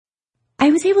I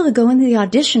was able to go into the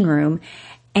audition room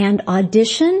and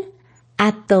audition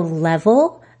at the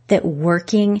level that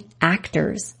working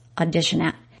actors audition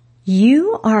at.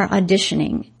 You are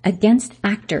auditioning against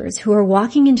actors who are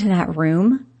walking into that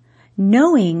room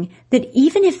knowing that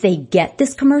even if they get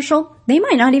this commercial, they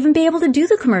might not even be able to do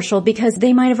the commercial because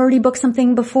they might have already booked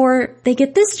something before they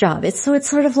get this job. It's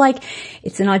sort of like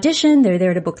it's an audition. They're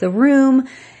there to book the room.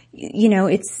 You know,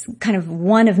 it's kind of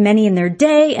one of many in their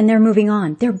day and they're moving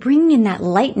on. They're bringing in that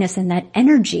lightness and that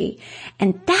energy.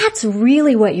 And that's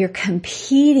really what you're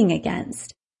competing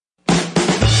against.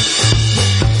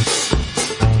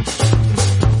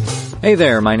 Hey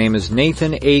there, my name is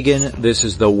Nathan Agan. This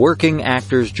is The Working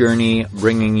Actor's Journey,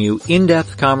 bringing you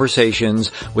in-depth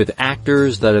conversations with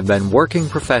actors that have been working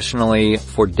professionally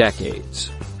for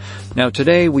decades. Now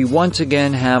today we once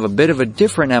again have a bit of a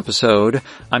different episode.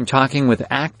 I'm talking with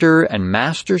actor and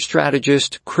master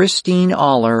strategist Kristine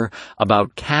Oller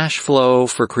about cash flow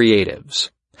for creatives.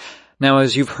 Now,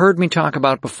 as you've heard me talk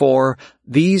about before,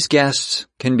 these guests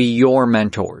can be your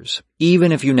mentors,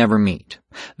 even if you never meet.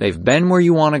 They've been where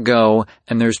you want to go,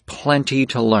 and there's plenty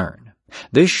to learn.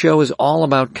 This show is all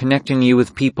about connecting you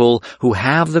with people who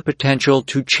have the potential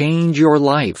to change your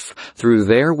life through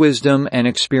their wisdom and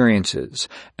experiences,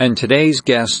 and today's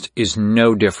guest is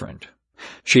no different.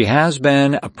 She has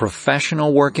been a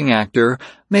professional working actor,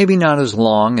 maybe not as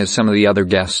long as some of the other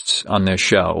guests on this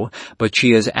show, but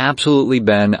she has absolutely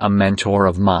been a mentor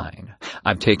of mine.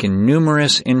 I've taken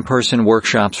numerous in-person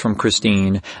workshops from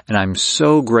Kristine, and I'm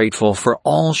so grateful for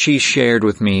all she's shared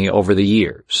with me over the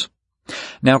years.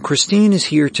 Now, Kristine is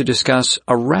here to discuss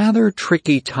a rather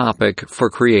tricky topic for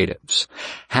creatives: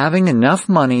 having enough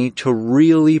money to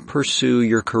really pursue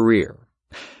your career.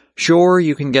 Sure,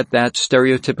 you can get that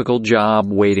stereotypical job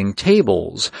waiting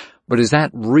tables, but is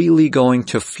that really going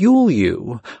to fuel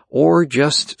you or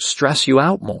just stress you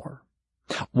out more?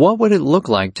 What would it look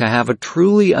like to have a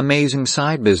truly amazing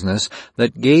side business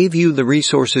that gave you the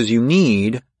resources you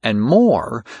need and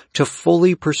more to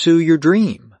fully pursue your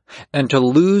dream and to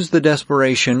lose the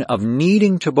desperation of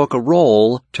needing to book a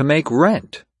role to make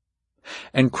rent?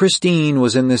 And Kristine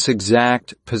was in this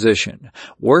exact position,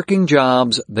 working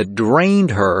jobs that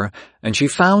drained her, and she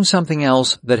found something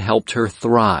else that helped her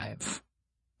thrive.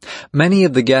 Many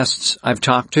of the guests I've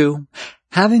talked to,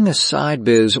 having a side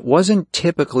biz wasn't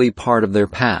typically part of their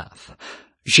path.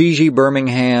 Gigi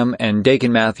Birmingham and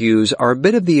Dakin Matthews are a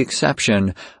bit of the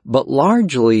exception, but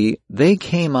largely they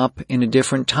came up in a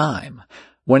different time,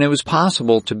 when it was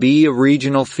possible to be a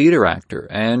regional theater actor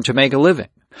and to make a living,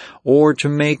 or to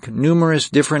make numerous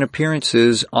different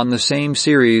appearances on the same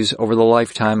series over the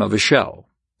lifetime of a show.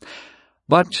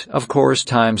 But, of course,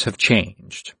 times have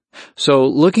changed. So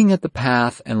looking at the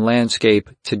path and landscape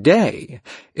today,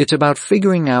 it's about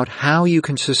figuring out how you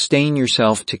can sustain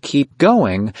yourself to keep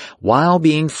going while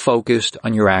being focused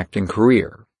on your acting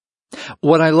career.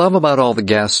 What I love about all the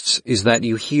guests is that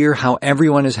you hear how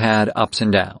everyone has had ups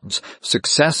and downs,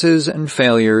 successes and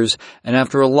failures, and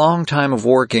after a long time of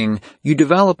working, you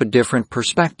develop a different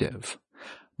perspective.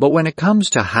 But when it comes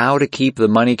to how to keep the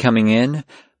money coming in,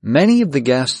 many of the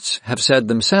guests have said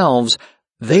themselves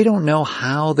they don't know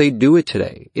how they do it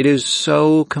today. It is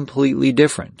so completely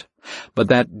different. But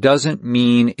that doesn't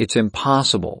mean it's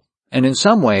impossible. And in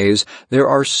some ways, there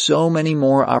are so many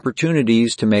more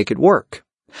opportunities to make it work.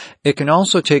 It can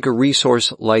also take a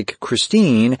resource like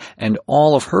Kristine and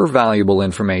all of her valuable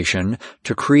information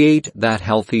to create that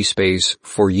healthy space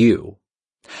for you.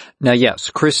 Now yes,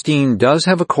 Kristine does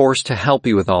have a course to help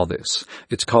you with all this.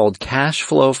 It's called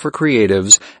Cashflow for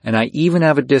Creatives, and I even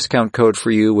have a discount code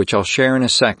for you, which I'll share in a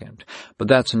second. But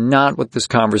that's not what this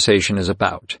conversation is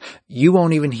about. You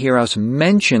won't even hear us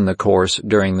mention the course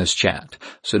during this chat.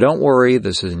 So don't worry,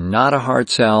 this is not a hard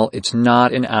sell. It's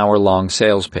not an hour-long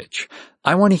sales pitch.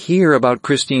 I want to hear about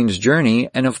Kristine's journey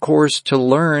and, of course, to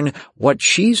learn what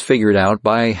she's figured out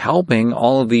by helping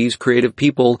all of these creative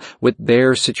people with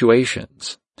their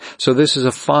situations. So this is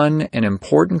a fun and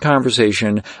important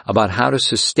conversation about how to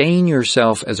sustain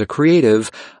yourself as a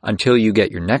creative until you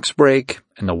get your next break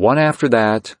and the one after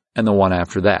that and the one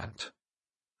after that.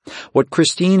 What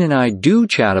Kristine and I do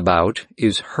chat about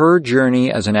is her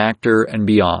journey as an actor and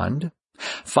beyond,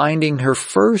 finding her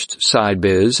first side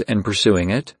biz and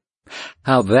pursuing it,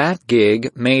 how that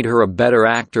gig made her a better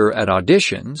actor at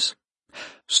auditions,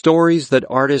 stories that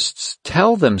artists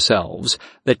tell themselves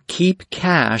that keep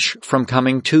cash from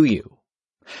coming to you,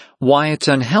 why it's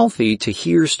unhealthy to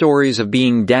hear stories of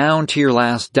being down to your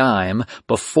last dime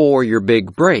before your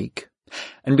big break,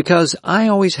 And because I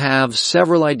always have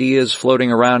several ideas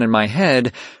floating around in my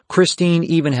head, Kristine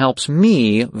even helps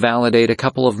me validate a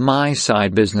couple of my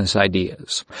side business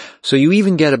ideas. So you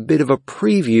even get a bit of a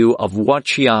preview of what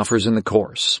she offers in the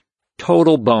course.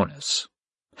 Total bonus.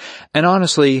 And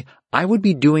honestly, I would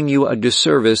be doing you a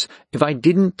disservice if I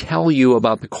didn't tell you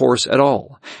about the course at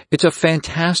all. It's a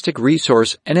fantastic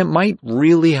resource and it might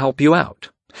really help you out.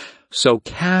 So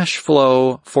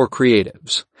Cashflow for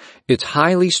Creatives. It's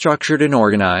highly structured and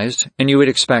organized, and you would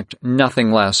expect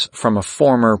nothing less from a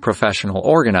former professional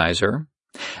organizer.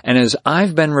 And as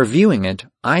I've been reviewing it,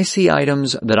 I see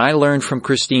items that I learned from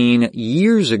Kristine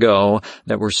years ago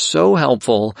that were so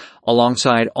helpful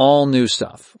alongside all new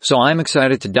stuff. So I'm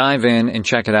excited to dive in and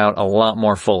check it out a lot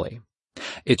more fully.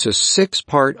 It's a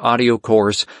 6-part audio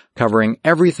course covering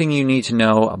everything you need to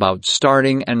know about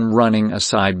starting and running a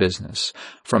side business,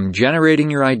 from generating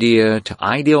your idea to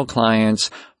ideal clients,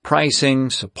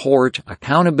 pricing, support,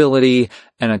 accountability,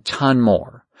 and a ton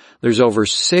more. There's over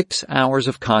 6 hours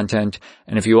of content,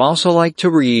 and if you also like to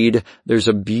read, there's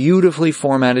a beautifully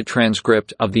formatted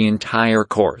transcript of the entire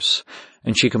course.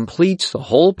 And she completes the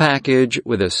whole package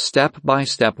with a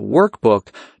step-by-step workbook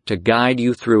to guide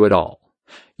you through it all.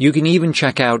 You can even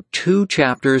check out 2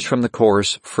 chapters from the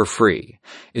course for free.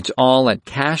 It's all at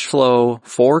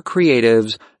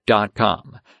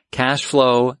cashflowforcreatives.com.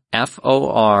 Cashflow,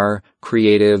 F-O-R,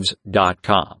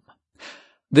 creatives.com.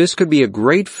 This could be a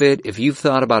great fit if you've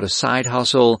thought about a side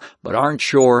hustle but aren't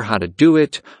sure how to do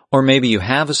it, or maybe you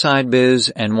have a side biz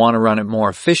and want to run it more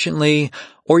efficiently,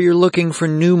 or you're looking for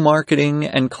new marketing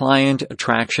and client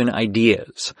attraction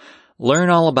ideas. Learn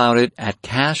all about it at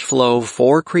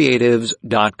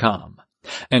cashflowforcreatives.com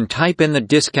and type in the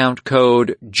discount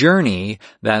code JOURNEY,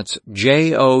 that's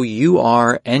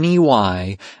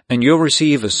JOURNEY, and you'll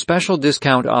receive a special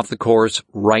discount off the course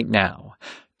right now.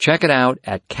 Check it out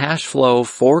at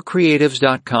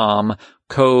cashflowforcreatives.com,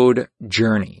 code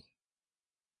JOURNEY.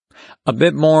 A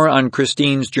bit more on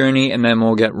Kristine's journey and then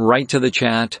we'll get right to the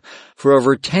chat. For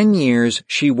over 10 years,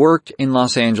 she worked in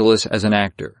Los Angeles as an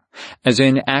actor, as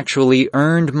in actually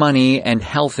earned money and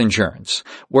health insurance,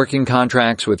 working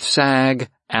contracts with SAG,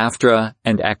 AFTRA,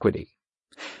 and Equity.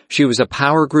 She was a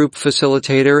power group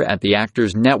facilitator at the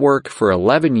Actors Network for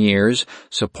 11 years,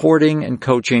 supporting and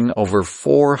coaching over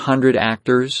 400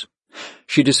 actors.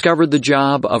 She discovered the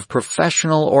job of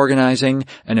professional organizing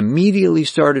and immediately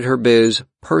started her biz,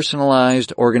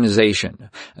 Personalized Organization,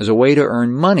 as a way to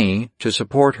earn money to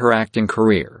support her acting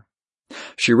career.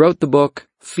 She wrote the book,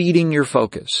 Feeding Your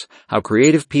Focus, How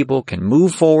Creative People Can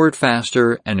Move Forward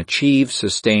Faster and Achieve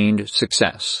Sustained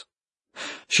Success.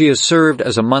 She has served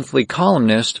as a monthly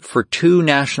columnist for 2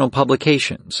 national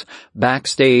publications,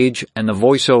 Backstage and The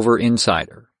Voiceover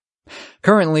Insider.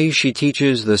 Currently, she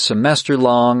teaches the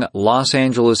semester-long Los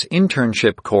Angeles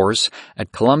internship course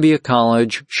at Columbia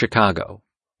College, Chicago.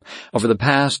 Over the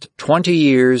past 20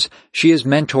 years, she has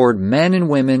mentored men and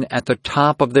women at the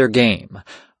top of their game,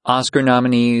 Oscar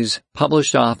nominees,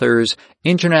 published authors,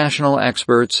 international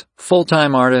experts,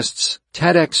 full-time artists,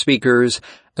 TEDx speakers,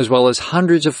 as well as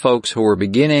hundreds of folks who are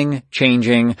beginning,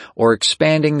 changing, or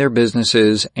expanding their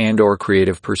businesses and/or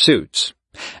creative pursuits.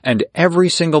 And every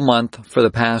single month for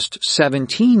the past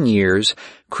 17 years,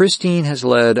 Kristine has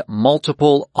led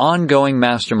multiple ongoing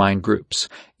mastermind groups,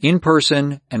 in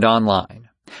person and online.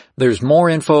 There's more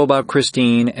info about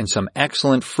Kristine and some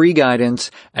excellent free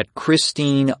guidance at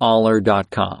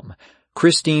KristineOller.com.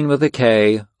 Kristine with a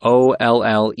K, OLLER.com.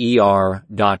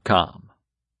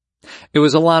 It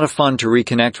was a lot of fun to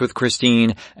reconnect with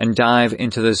Kristine and dive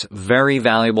into this very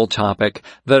valuable topic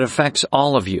that affects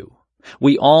all of you.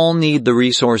 We all need the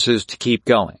resources to keep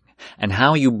going, and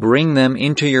how you bring them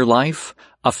into your life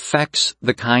affects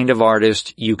the kind of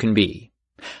artist you can be.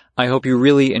 I hope you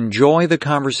really enjoy the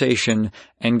conversation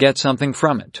and get something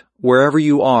from it, wherever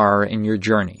you are in your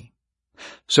journey.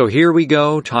 So here we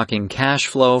go, talking cash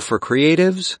flow for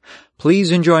creatives. Please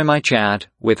enjoy my chat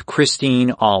with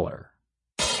Kristine Oller.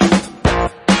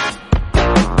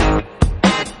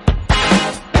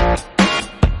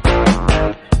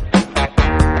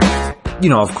 You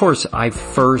know, of course, I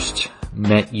first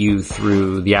met you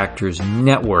through the Actors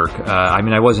Network.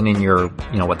 I wasn't in your,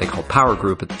 what they call power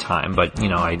group at the time, but,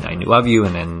 I knew of you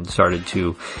and then started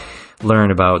to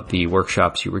learn about the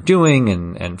workshops you were doing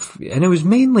and it was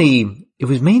mainly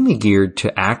geared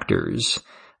to actors,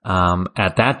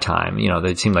 at that time.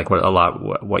 That seemed like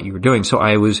what you were doing. So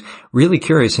I was really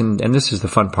curious, and this is the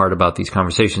fun part about these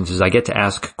conversations, is I get to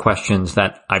ask questions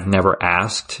that I've never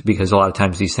asked, because a lot of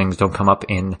times these things don't come up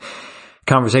in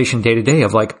conversation day to day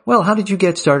of like, well, how did you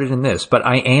get started in this? But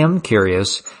I am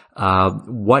curious,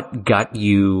 what got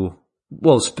you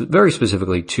well, very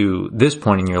specifically to this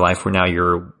point in your life where now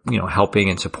you're, helping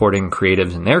and supporting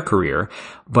creatives in their career,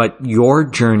 but your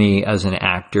journey as an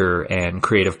actor and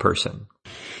creative person.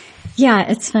 Yeah,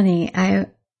 it's funny. I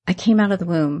came out of the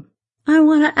womb. I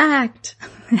want to act.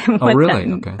 Oh,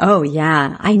 really? Okay. Oh,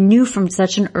 yeah. I knew from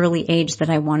such an early age that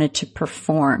I wanted to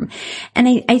perform.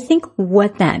 And I think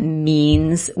what that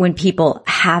means when people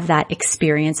have that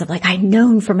experience of like, I've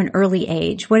known from an early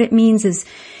age, what it means is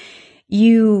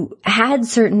you had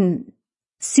certain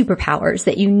superpowers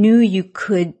that you knew you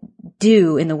could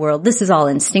do in the world. This is all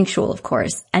instinctual, of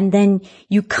course. And then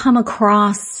you come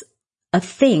across a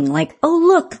thing like, oh,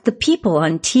 look, the people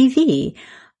on TV.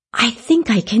 I think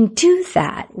I can do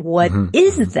that. What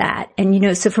is that?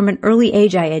 And so from an early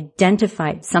age, I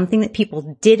identified something that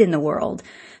people did in the world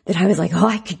that I was like, oh,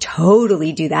 I could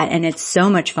totally do that. And it's so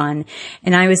much fun.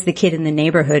 And I was the kid in the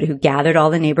neighborhood who gathered all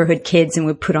the neighborhood kids and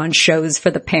would put on shows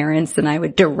for the parents, and I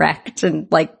would direct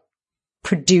and like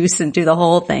produce and do the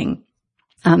whole thing.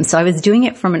 So I was doing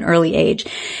it from an early age,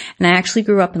 and I actually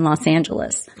grew up in Los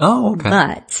Angeles. Oh,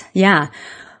 okay.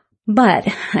 But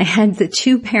I had the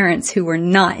two parents who were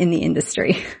not in the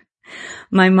industry.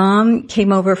 My mom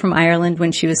came over from Ireland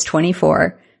when she was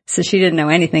 24, so she didn't know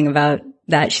anything about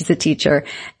that. She's a teacher.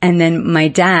 And then my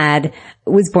dad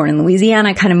was born in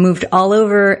Louisiana, kind of moved all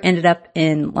over, ended up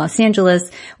in Los Angeles,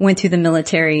 went through the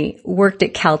military, worked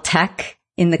at Caltech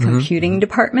in the computing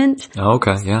department. Oh,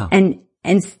 okay, yeah. And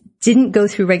didn't go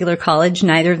through regular college.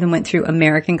 Neither of them went through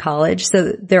American college.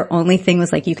 So their only thing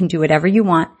was like, you can do whatever you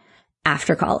want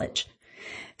after college.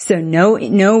 So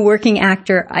no working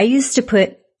actor. I used to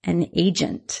put an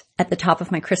agent at the top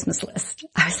of my Christmas list.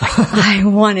 I was like, I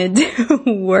wanted to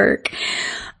work.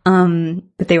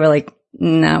 But they were like,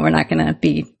 no, we're not going to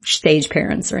be stage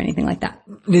parents or anything like that.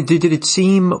 Did it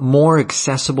seem more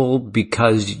accessible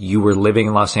because you were living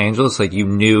in Los Angeles? Like you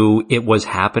knew it was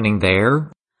happening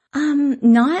there?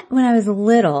 Not when I was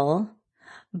little,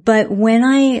 but when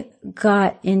I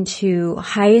got into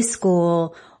high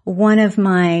school,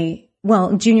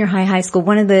 junior high school,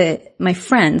 one of my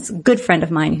friends, good friend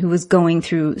of mine who was going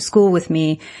through school with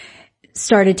me,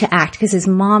 started to act because his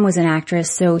mom was an actress.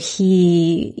 So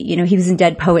he was in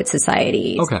Dead Poet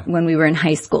Society when we were in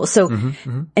high school. So,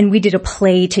 and we did a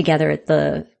play together at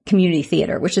the community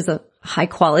theater, which is a high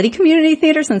quality community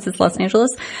theater since it's Los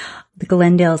Angeles. The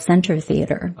Glendale Center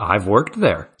Theater. I've worked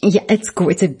there. Yeah,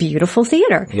 it's a beautiful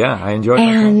theater. Yeah, I enjoyed it.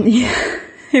 And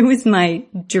it was my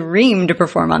dream to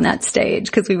perform on that stage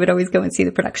because we would always go and see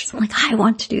the productions. I'm like, I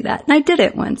want to do that. And I did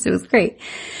it once. It was great.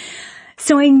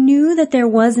 So I knew that there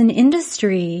was an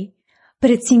industry, but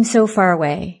it seemed so far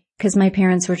away because my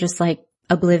parents were just like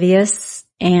oblivious,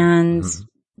 and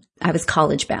I was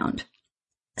college bound.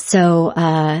 So,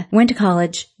 went to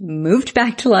college, moved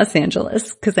back to Los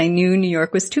Angeles because I knew New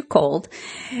York was too cold.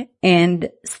 And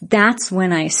that's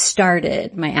when I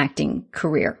started my acting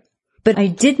career. But I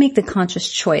did make the conscious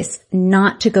choice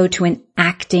not to go to an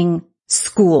acting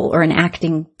school or an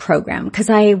acting program because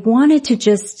I wanted to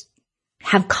just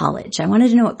have college. I wanted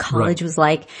to know what college was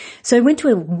like. So I went to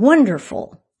a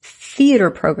wonderful theater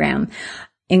program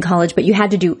in college, but you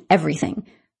had to do everything.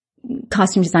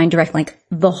 Costume design, direct, like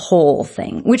the whole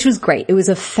thing, which was great. It was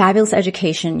a fabulous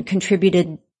education,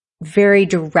 contributed very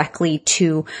directly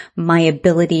to my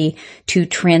ability to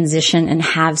transition and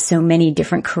have so many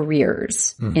different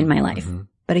careers in my life.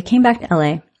 But I came back to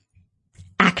LA,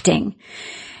 acting.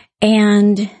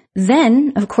 And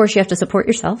then, of course, you have to support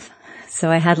yourself. So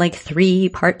I had like 3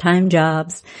 part-time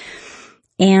jobs.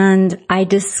 And I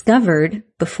discovered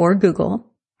before Google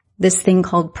this thing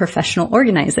called professional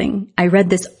organizing. I read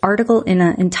this article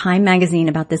in Time magazine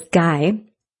about this guy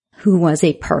who was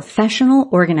a professional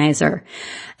organizer.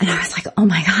 And I was like, oh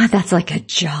my God, that's like a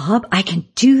job. I can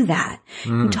do that. I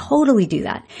can totally do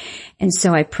that. And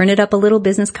so I printed up a little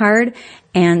business card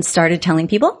and started telling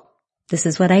people, this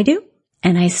is what I do.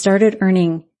 And I started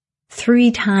earning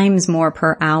 3 times more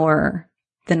per hour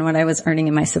than what I was earning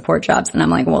in my support jobs. And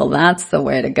I'm like, well, that's the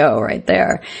way to go right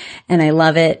there. And I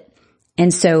love it.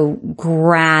 And so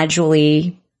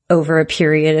gradually over a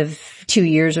period of 2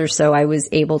 years or so, I was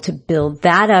able to build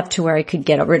that up to where I could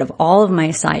get rid of all of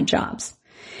my side jobs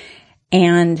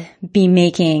and be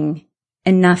making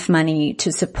enough money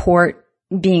to support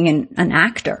being an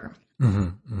actor.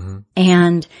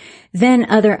 And then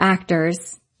other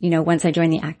actors, once I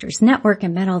joined the Actors Network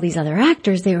and met all these other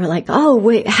actors, they were like, oh,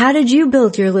 wait, how did you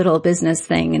build your little business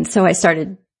thing? And so I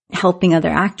started helping other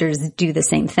actors do the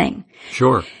same thing.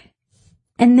 Sure.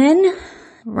 And then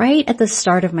right at the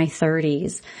start of my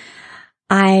 30s,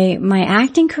 my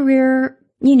acting career,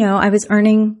 I was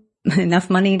earning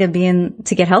enough money to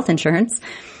get health insurance.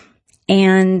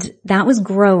 And that was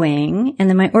growing. And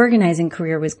then my organizing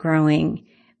career was growing.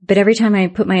 But every time I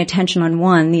put my attention on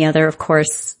one, the other, of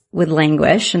course, would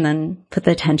languish and then put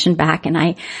the attention back. And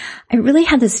I really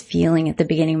had this feeling at the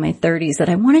beginning of my 30s that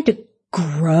I wanted to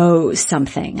grow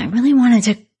something. I really wanted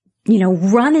to,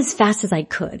 run as fast as I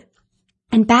could.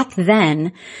 And back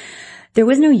then, there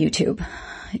was no YouTube.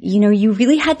 You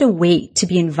really had to wait to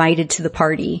be invited to the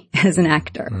party as an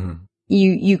actor. Mm-hmm.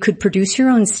 You could produce your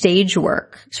own stage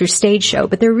work, your stage show,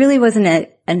 but there really wasn't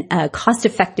a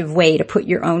cost-effective way to put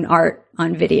your own art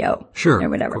on video. Sure. Or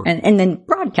whatever. And then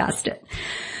broadcast it.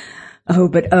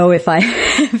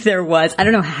 If there was, I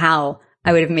don't know how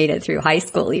I would have made it through high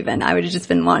school even. I would have just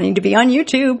been wanting to be on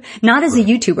YouTube, not as a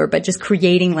YouTuber, but just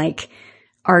creating like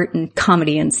art and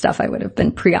comedy and stuff. I would have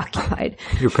been preoccupied.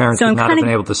 Your parents would not have been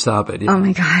able to stop it. Yeah. Oh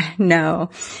my God, no.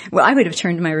 Well, I would have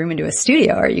turned my room into a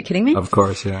studio. Are you kidding me? Of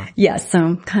course, yeah. Yes, so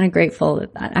I'm kind of grateful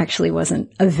that actually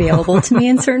wasn't available to me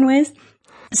in certain ways.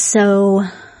 So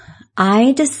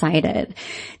I decided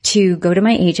to go to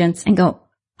my agents and go,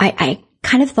 I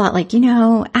kind of thought like,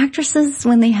 actresses,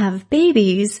 when they have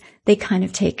babies, they kind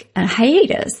of take a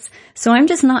hiatus. So I'm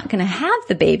just not going to have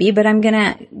the baby, but I'm going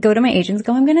to go to my agents,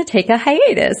 I'm going to take a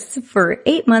hiatus for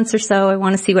 8 months or so. I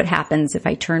want to see what happens if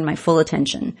I turn my full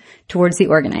attention towards the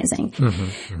organizing. Mm-hmm,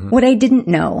 mm-hmm. What I didn't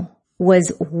know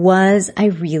was I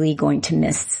really going to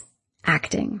miss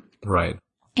acting? Right.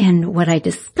 And what I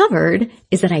discovered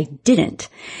is that I didn't.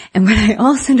 And what I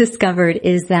also discovered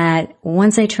is that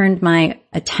once I turned my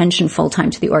attention full time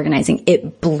to the organizing,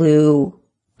 it blew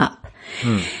up.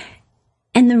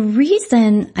 And the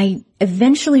reason I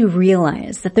eventually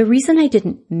realized that the reason I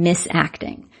didn't miss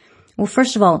acting, well,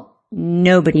 first of all,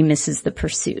 nobody misses the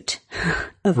pursuit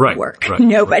of work. Right,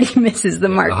 nobody misses the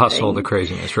marketing. The hustle, the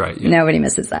craziness, right. Yeah. Nobody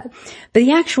misses that. But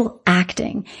the actual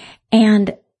acting.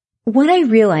 And what I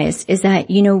realized is that,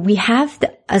 we have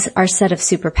our set of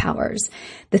superpowers,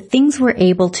 the things we're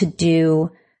able to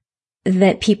do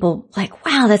that people like,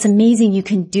 wow, that's amazing. You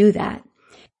can do that.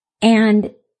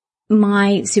 And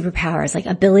my superpowers, like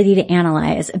ability to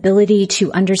analyze, ability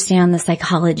to understand the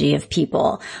psychology of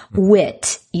people,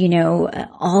 wit,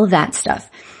 all of that stuff.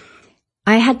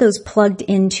 I had those plugged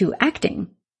into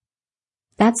acting.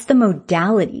 That's the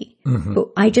modality. Mm-hmm. But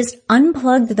I just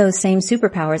unplugged those same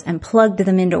superpowers and plugged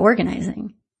them into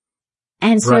organizing.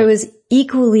 And so I was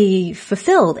equally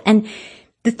fulfilled. And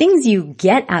the things you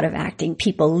get out of acting,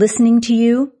 people listening to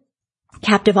you,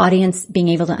 captive audience, being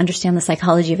able to understand the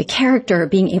psychology of a character,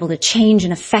 being able to change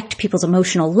and affect people's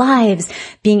emotional lives,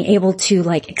 being able to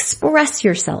express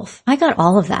yourself. I got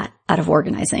all of that out of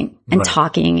organizing and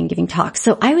talking and giving talks.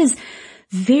 So I was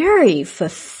very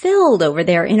fulfilled over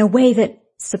there in a way that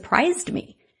surprised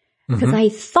me because I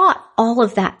thought all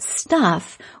of that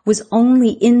stuff was only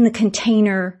in the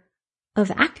container of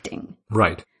acting.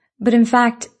 Right. But in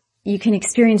fact, you can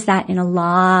experience that in a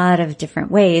lot of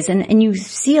different ways. And you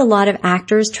see a lot of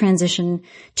actors transition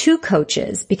to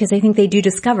coaches because I think they do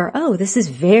discover, this is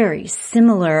very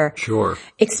similar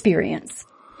experience.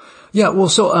 Yeah, well,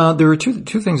 so there were two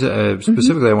things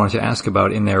specifically I wanted to ask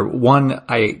about in there. One,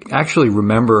 I actually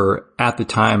remember at the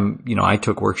time, I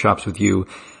took workshops with you,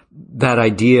 that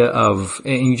idea of,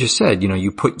 and you just said,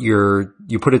 you put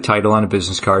a title on a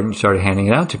business card and you started handing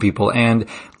it out to people, and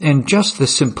just the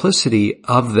simplicity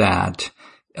of that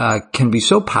can be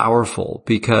so powerful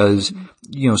because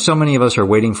so many of us are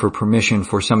waiting for permission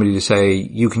for somebody to say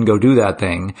you can go do that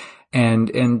thing,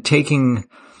 and taking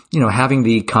having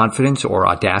the confidence or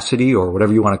audacity or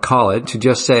whatever you want to call it to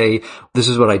just say, this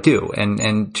is what I do,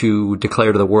 and to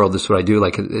declare to the world, this is what I do.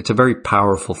 It's a very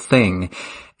powerful thing.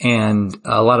 And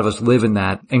a lot of us live in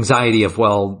that anxiety of,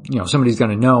 somebody's going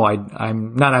to know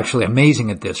I'm not actually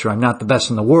amazing at this, or I'm not the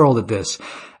best in the world at this.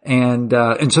 And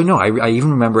so no, I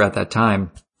even remember at that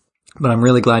time, but I'm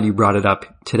really glad you brought it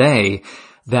up today,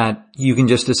 that you can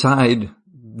just decide,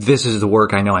 this is the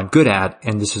work I know I'm good at,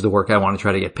 and this is the work I want to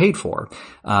try to get paid for.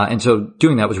 And so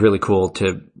doing that was really cool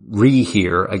to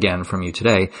rehear again from you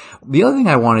today. The other thing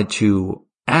I wanted to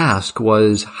ask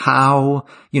was how,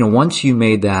 once you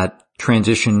made that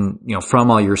transition, from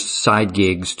all your side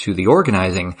gigs to the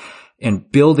organizing and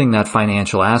building that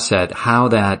financial asset, how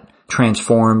that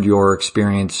transformed your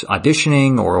experience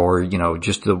auditioning or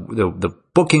just the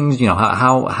bookings,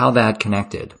 how that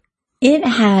connected. It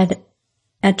had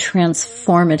a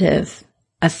transformative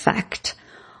effect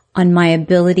on my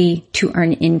ability to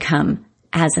earn income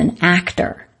as an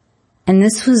actor. And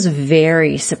this was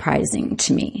very surprising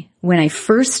to me when I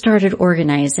first started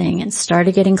organizing and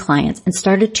started getting clients and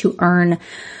started to earn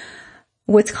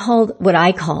what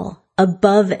I call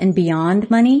above and beyond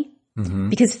money.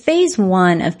 Because phase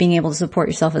one of being able to support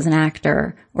yourself as an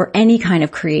actor or any kind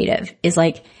of creative is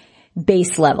like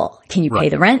base level. Can you pay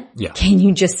the rent? Yeah. Can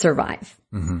you just survive?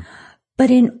 But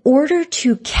in order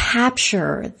to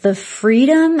capture the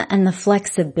freedom and the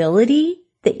flexibility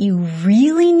that you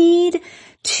really need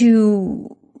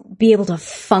to be able to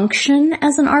function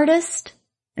as an artist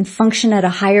and function at a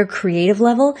higher creative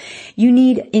level, you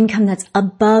need income that's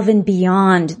above and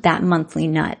beyond that monthly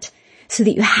nut so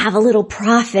that you have a little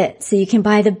profit, so you can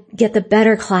get the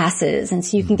better classes, and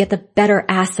so you can get the better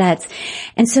assets,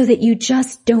 and so that you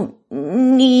just don't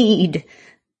need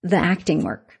the acting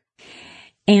work.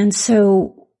 And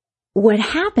so what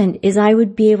happened is I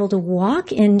would be able to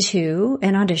walk into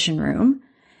an audition room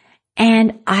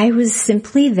and I was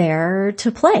simply there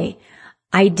to play.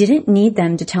 I didn't need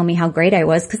them to tell me how great I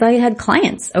was because I had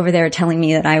clients over there telling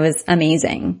me that I was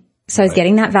amazing. So I was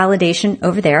getting that validation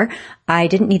over there. I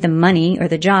didn't need the money or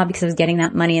the job because I was getting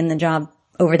that money and the job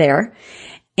over there.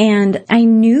 And I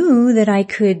knew that I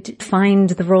could find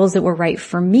the roles that were right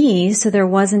for me. So there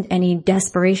wasn't any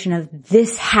desperation of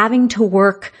this having to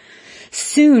work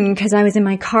soon because I was in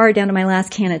my car down to my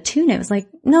last can of tuna. It was like,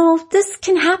 no, this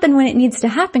can happen when it needs to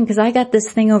happen because I got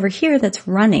this thing over here that's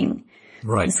running.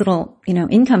 Right. This little,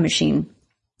 income machine.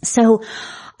 So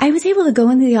I was able to go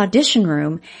into the audition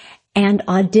room and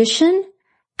audition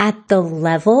at the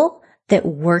level that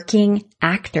working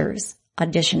actors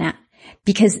audition at.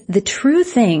 Because the true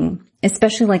thing,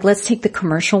 especially like let's take the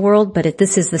commercial world, but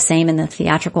this is the same in the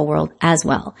theatrical world as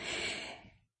well.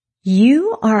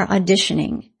 You are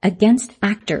auditioning against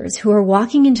actors who are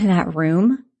walking into that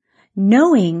room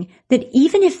knowing that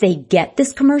even if they get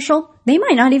this commercial, they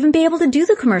might not even be able to do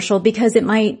the commercial because they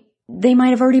might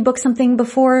have already booked something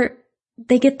before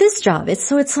they get this job. It's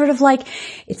sort of like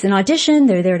it's an audition.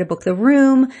 They're there to book the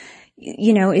room.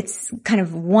 It's kind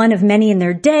of one of many in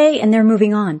their day and they're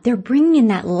moving on. They're bringing in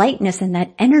that lightness and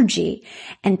that energy.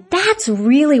 And that's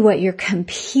really what you're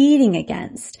competing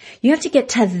against. You have to get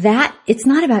to that. It's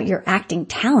not about your acting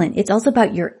talent. It's also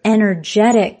about your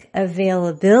energetic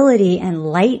availability and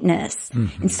lightness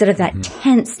instead of that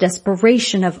tense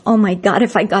desperation of, oh my God,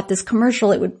 if I got this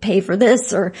commercial, it would pay for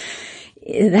this or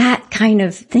that kind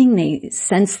of thing. They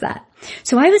sense that.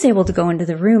 So I was able to go into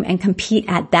the room and compete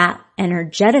at that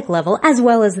energetic level as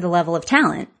well as the level of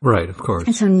talent. Right, of course.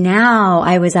 And so now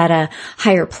I was at a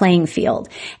higher playing field,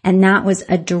 and that was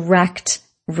a direct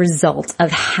result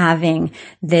of having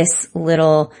this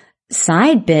little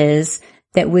side biz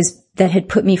that had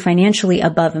put me financially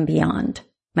above and beyond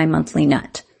my monthly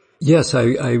nut. Yes, I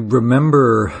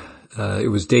remember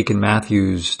it was Dakin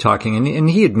Matthews talking, and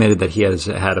he admitted that he has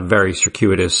had a very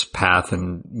circuitous path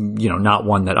and, not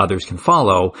one that others can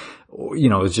follow.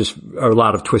 It's just a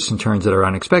lot of twists and turns that are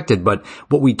unexpected. But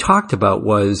what we talked about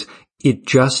was it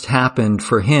just happened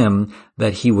for him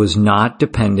that he was not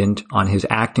dependent on his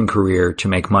acting career to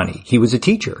make money. He was a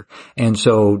teacher. And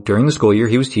so during the school year,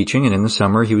 he was teaching, and in the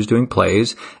summer, he was doing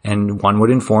plays, and one would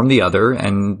inform the other.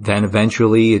 And then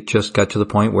eventually it just got to the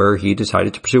point where he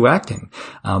decided to pursue acting.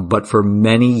 But for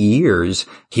many years,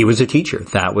 he was a teacher.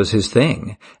 That was his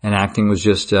thing. And acting was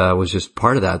just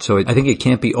part of that. So I think it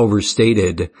can't be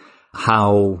overstated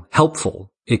how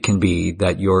helpful it can be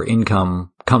that your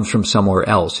income comes from somewhere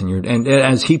else, and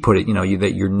as he put it,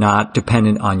 that you're not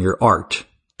dependent on your art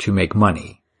to make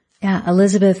money. Yeah,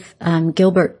 Elizabeth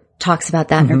Gilbert talks about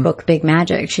that in her book Big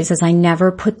Magic. She says, I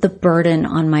never put the burden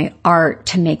on my art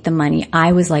to make the money.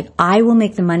 I was like, I will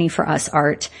make the money for us,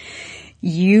 art.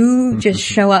 You just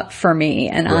show up for me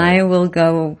and I will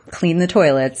go clean the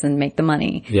toilets and make the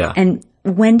money. Yeah. And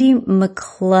Wendy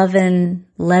McCloven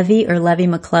Levy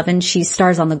McCloven, she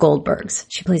stars on the Goldbergs.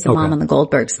 She plays the mom on the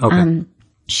Goldbergs. Okay.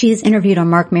 She's interviewed on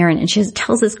Marc Maron, and she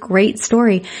tells this great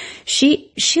story.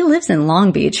 She lives in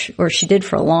Long Beach, or she did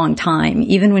for a long time,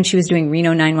 even when she was doing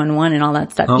Reno 911 and all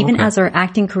that stuff. Even as her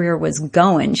acting career was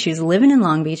going, she was living in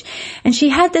Long Beach, and she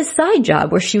had this side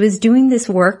job where she was doing this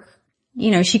work.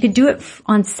 She could do it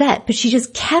on set, but she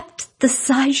just kept the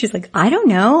side. She's like, I don't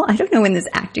know when this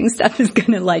acting stuff is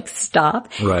going to stop.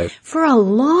 Right. For a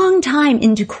long time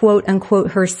into quote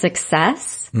unquote her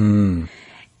success.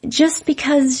 Just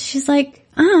because she's like,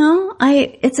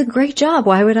 it's a great job.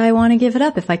 Why would I want to give it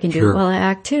up if I can do it while I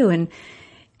act too? And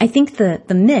I think the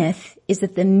myth is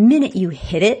that the minute you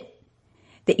hit it,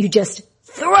 that you just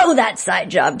throw that side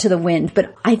job to the wind.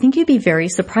 But I think you'd be very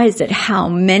surprised at how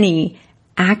many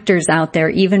actors out there,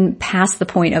 even past the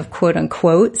point of quote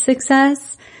unquote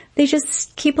success, they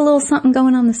just keep a little something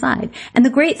going on the side. And the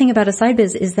great thing about a side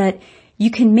biz is that you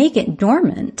can make it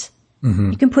dormant.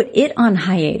 You can put it on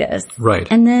hiatus. Right.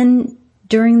 And then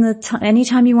during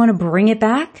anytime you want to bring it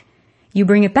back, you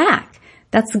bring it back.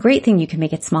 That's the great thing. You can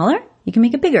make it smaller. You can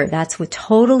make it bigger. That's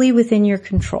totally within your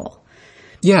control.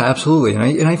 Yeah, absolutely.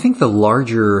 And I think the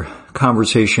larger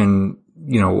conversation,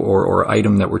 or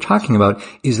item that we're talking about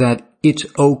is that it's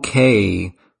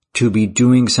okay to be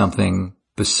doing something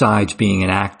besides being an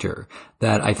actor.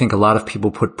 That I think a lot of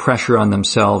people put pressure on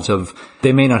themselves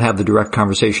they may not have the direct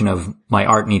conversation of my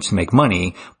art needs to make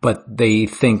money, but they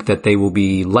think that they will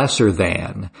be lesser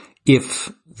than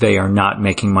if they are not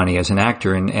making money as an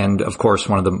actor. And of course,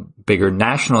 one of the bigger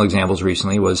national examples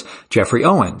recently was Jeffrey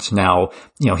Owens. Now,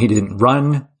 he didn't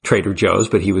run Trader Joe's,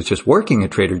 but he was just working at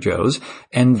Trader Joe's,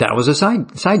 and that was a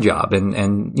side job.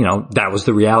 And that was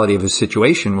the reality of his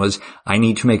situation was I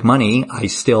need to make money. I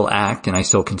still act and I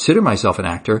still consider myself an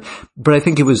actor, but I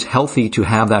think it was healthy to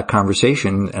have that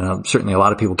conversation. And certainly a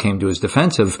lot of people came to his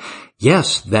defense of,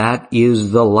 yes, that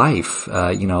is the life.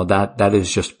 That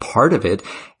is just part of it.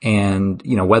 And,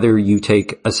 whether you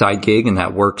take a side gig and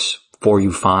that works for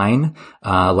you fine,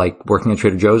 like working at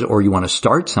Trader Joe's, or you want to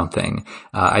start something,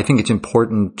 I think it's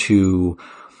important to,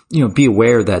 be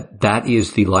aware that that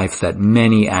is the life that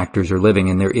many actors are living,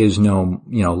 and there is no,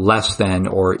 less than,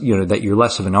 or, that you're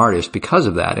less of an artist because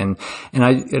of that. And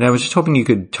I was just hoping you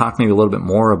could talk maybe a little bit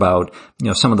more about,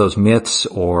 some of those myths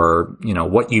or,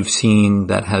 what you've seen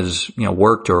that has,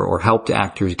 worked or helped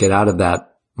actors get out of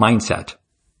that mindset.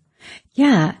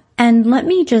 Yeah. And let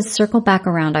me just circle back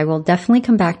around. I will definitely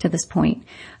come back to this point.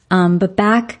 But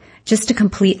back just to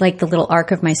complete like the little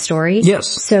arc of my story. Yes,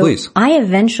 so please. I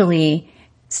eventually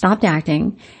stopped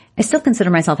acting. I still consider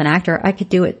myself an actor. I could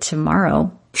do it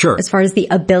tomorrow. Sure. As far as the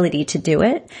ability to do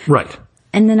it. Right.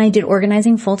 And then I did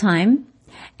organizing full time.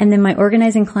 And then my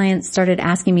organizing clients started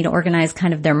asking me to organize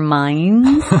kind of their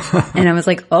minds. And I was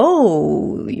like,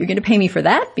 oh, you're going to pay me for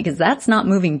that? Because that's not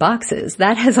moving boxes.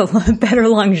 That has a lot better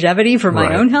longevity for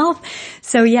my own health.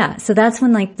 So yeah, so that's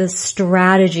when like the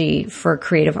strategy for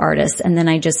creative artists. And then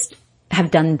I just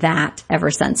have done that ever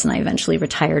since. And I eventually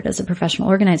retired as a professional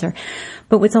organizer.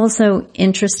 But what's also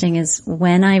interesting is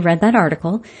when I read that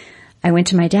article, I went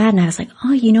to my dad and I was like,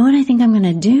 oh, you know what I think I'm going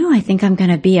to do? I think I'm going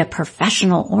to be a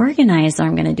professional organizer.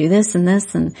 I'm going to do this and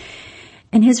this. And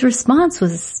his response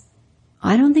was,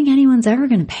 I don't think anyone's ever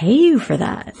going to pay you for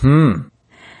that.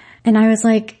 And I was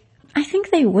like, I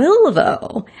think they will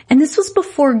though. And this was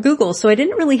before Google. So I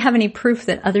didn't really have any proof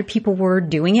that other people were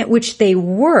doing it, which they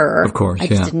were. Of course. I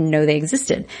just didn't know they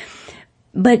existed.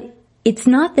 But it's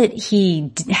not that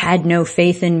he had no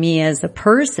faith in me as a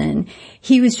person.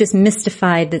 He was just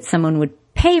mystified that someone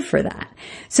would pay for that.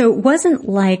 So it wasn't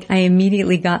like I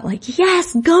immediately got like,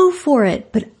 yes, go for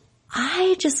it. But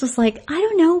I just was like, I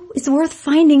don't know. It's worth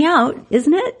finding out,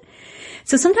 isn't it?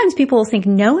 So sometimes people will think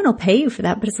no one will pay you for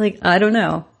that, but it's like, I don't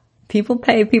know. People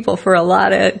pay people for a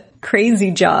lot of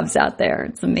crazy jobs out there.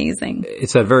 It's amazing.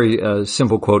 It's that very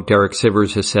simple quote Derek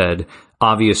Sivers has said,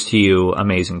 obvious to you,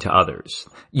 amazing to others.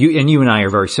 You and I are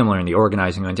very similar in the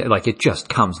organizing. Like it just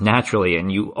comes naturally, and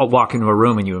you walk into a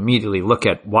room and you immediately look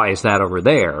at why is that over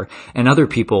there? And other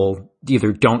people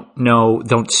either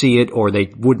don't see it, or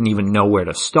they wouldn't even know where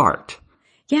to start.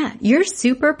 Yeah. Your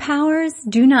superpowers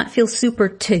do not feel super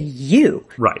to you.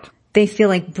 Right. They feel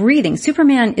like breathing.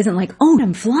 Superman isn't like, oh,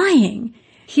 I'm flying.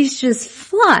 He just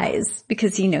flies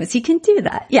because he knows he can do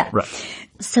that. Yeah. Right.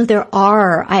 So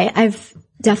I've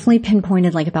definitely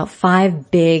pinpointed like about 5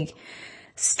 big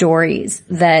stories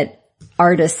that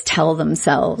artists tell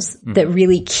themselves that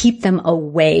really keep them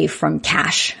away from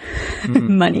cash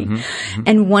money.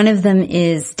 And one of them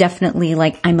is definitely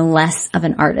like, I'm less of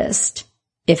an artist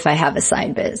if I have a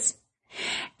side biz.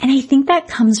 And I think that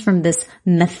comes from this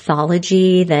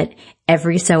mythology that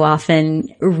every so often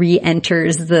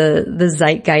re-enters the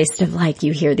zeitgeist of like,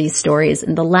 you hear these stories.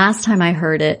 And the last time I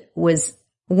heard it was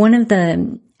one of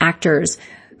the actors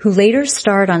who later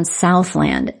starred on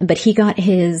Southland, but he got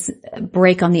his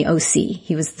break on the OC.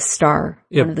 He was the star,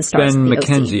 one of the stars Ben of the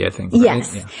McKenzie, OC. I think. Right?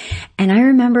 Yes. Yeah. And I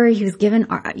remember he was given,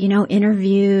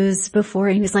 interviews before,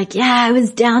 and he was like, yeah, I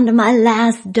was down to my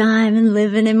last dime and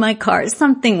living in my car,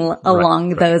 something along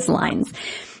those lines.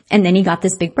 And then he got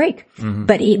this big break.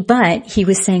 But he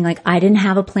was saying like, I didn't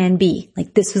have a plan B.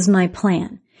 Like this was my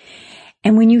plan.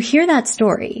 And when you hear that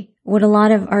story, what a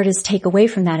lot of artists take away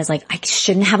from that is like, I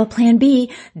shouldn't have a plan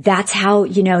B. That's how,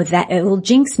 that it will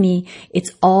jinx me.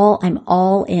 I'm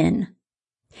all in.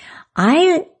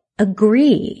 I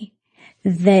agree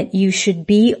that you should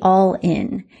be all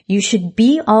in. You should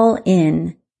be all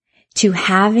in to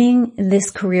having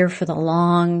this career for the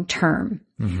long term.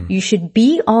 You should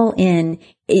be all in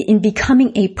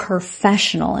becoming a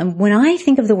professional. And when I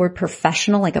think of the word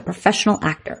professional, like a professional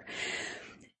actor,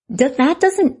 that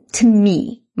doesn't, to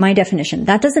me, my definition,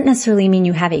 that doesn't necessarily mean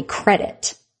you have a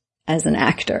credit as an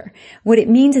actor. What it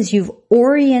means is you've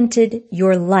oriented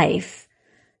your life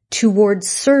towards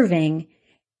serving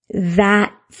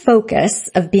that focus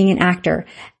of being an actor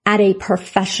at a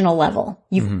professional level.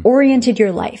 You've oriented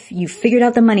your life. You've figured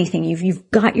out the money thing.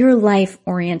 You've got your life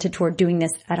oriented toward doing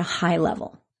this at a high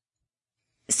level.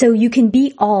 So you can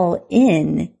be all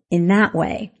in that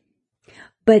way.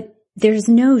 But there's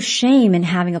no shame in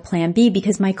having a plan B,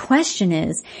 because my question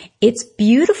is, it's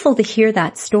beautiful to hear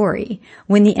that story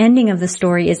when the ending of the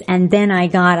story is, and then I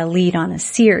got a lead on a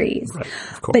series. Right,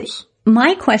 of course. But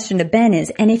my question to Ben is,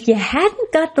 and if you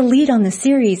hadn't got the lead on the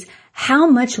series, how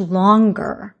much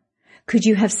longer could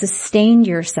you have sustained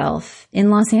yourself in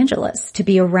Los Angeles to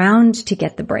be around to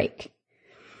get the break?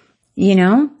 You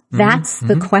know, that's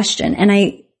the question. And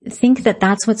I think that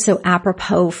that's what's so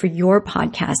apropos for your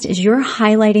podcast is you're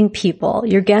highlighting people.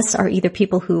 Your guests are either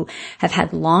people who have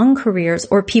had long careers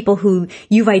or people who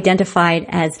you've identified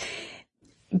as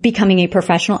becoming a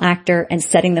professional actor and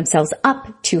setting themselves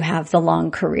up to have the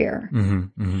long career.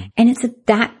 And it's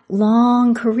that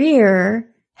long career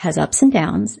has ups and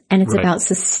downs, and it's about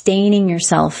sustaining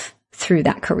yourself through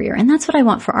that career. And that's what I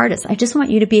want for artists. I just want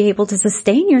you to be able to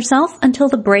sustain yourself until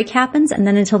the break happens, and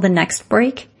then until the next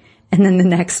break, and then the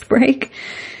next break.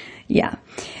 Yeah.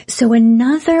 So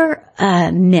another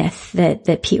myth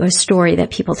or story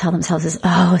that people tell themselves is,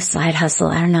 oh, a side hustle,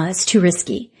 I don't know, it's too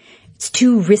risky. It's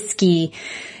too risky.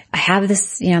 I have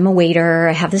this, I'm a waiter.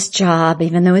 I have this job,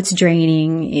 even though it's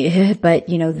draining, but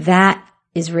that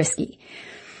is risky.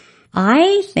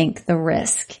 I think the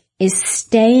risk is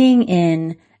staying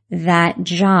in that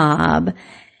job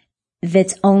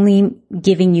that's only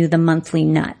giving you the monthly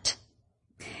nut.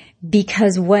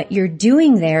 Because what you're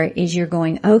doing there is you're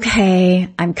going,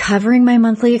 okay, I'm covering my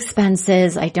monthly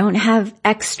expenses. I don't have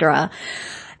extra,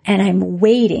 and I'm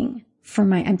waiting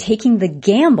I'm taking the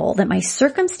gamble that my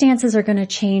circumstances are going to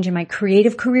change in my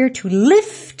creative career to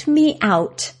lift me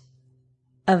out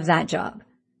of that job.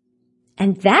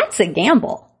 And that's a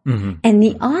gamble. And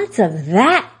the odds of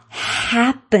that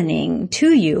happening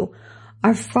to you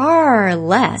are far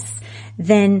less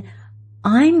than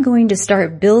I'm going to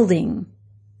start building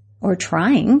or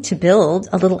trying to build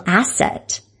a little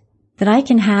asset that I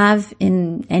can have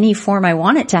in any form I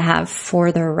want it to have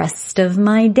for the rest of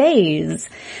my days.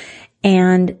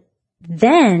 And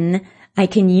then I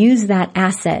can use that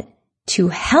asset to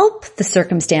help the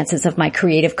circumstances of my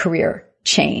creative career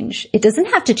change. It doesn't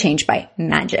have to change by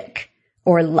magic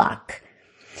or luck.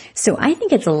 So I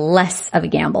think it's less of a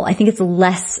gamble. I think it's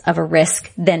less of a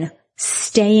risk than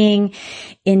staying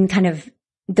in kind of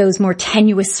those more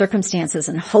tenuous circumstances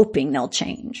and hoping they'll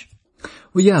change.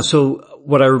 Well, yeah. So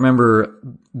what I remember,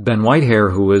 Ben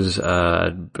Whitehair, who was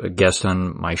a guest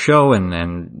on my show, and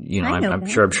I'm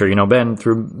sure you know Ben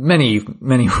through many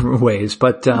ways,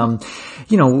 but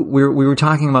we were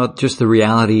talking about just the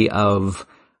reality of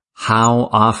how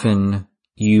often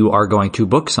you are going to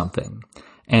book something,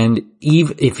 and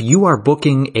even if you are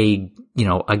booking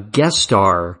a guest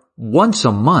star once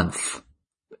a month,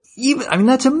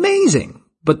 that's amazing.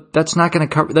 But that's not going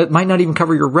to cover, that might not even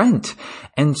cover your rent.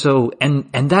 And so,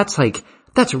 and that's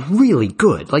really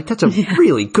good. That's a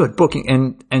really good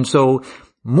booking. And so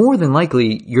more than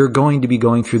likely you're going to be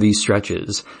going through these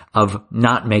stretches of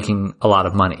not making a lot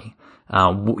of money,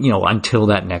 until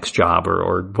that next job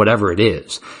or whatever it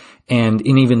is. And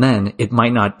even then it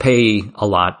might not pay a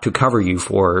lot to cover you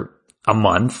for a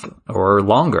month or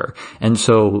longer. And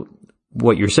so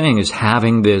what you're saying is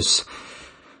having this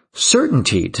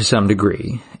certainty to some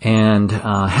degree, and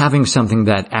having something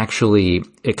that actually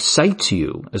excites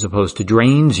you as opposed to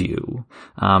drains you,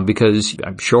 because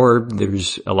I'm sure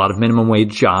there's a lot of minimum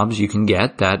wage jobs you can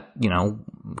get that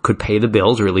could pay the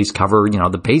bills or at least cover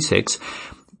the basics,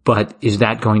 but is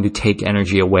that going to take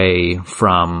energy away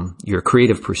from your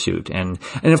creative pursuit? And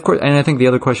of course, and I think the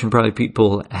other question probably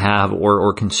people have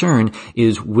or concern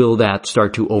is, will that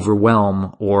start to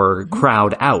overwhelm or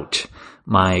crowd out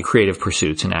my creative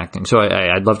pursuits in acting? So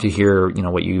I'd love to hear,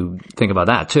 what you think about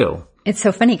that too. It's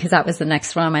so funny because that was the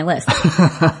next one on my list.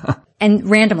 And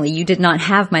randomly, you did not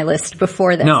have my list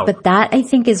before this. No. But that I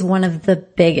think is one of the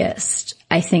biggest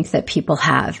I think that people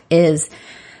have is,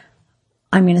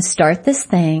 I'm going to start this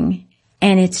thing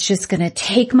and it's just going to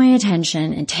take my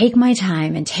attention and take my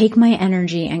time and take my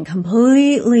energy and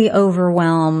completely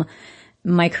overwhelm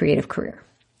my creative career.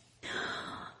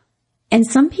 And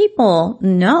some people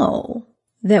know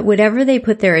that whatever they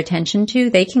put their attention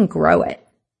to, they can grow it.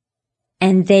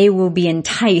 And they will be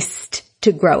enticed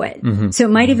to grow it. So it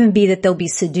might even be that they'll be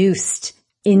seduced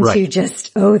into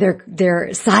just,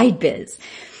 their side biz.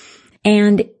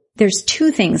 And there's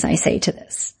two things I say to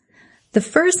this. The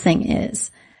first thing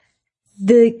is,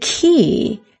 The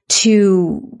key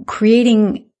to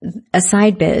creating a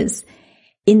side biz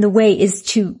is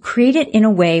to create it in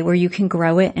a way where you can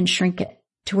grow it and shrink it,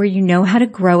 to where you know how to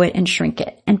grow it and shrink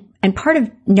it. And part of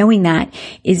knowing that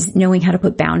is knowing how to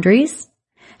put boundaries,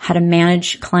 how to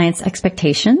manage clients'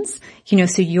 expectations,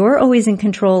 so you're always in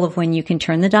control of when you can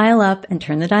turn the dial up and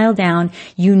turn the dial down.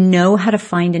 You know how to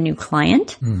find a new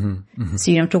client.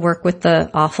 So you don't have to work with the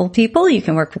awful people. You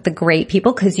can work with the great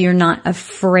people because you're not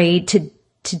afraid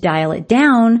to dial it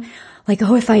down. Like,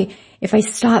 oh, if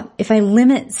I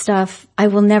limit stuff, I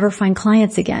will never find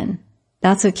clients again.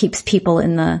 That's what keeps people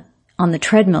on the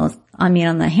treadmill. On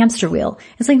the hamster wheel.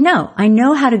 It's like, no, I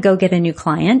know how to go get a new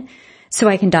client so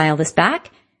I can dial this back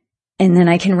and then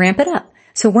I can ramp it up.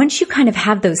 So once you kind of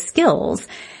have those skills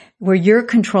where you're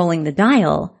controlling the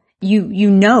dial,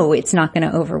 you know it's not going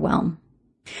to overwhelm.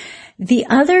 The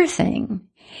other thing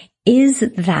is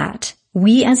that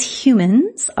we as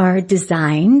humans are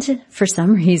designed for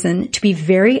some reason to be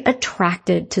very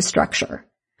attracted to structure.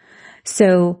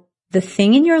 So the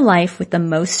thing in your life with the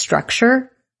most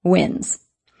structure wins.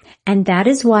 And that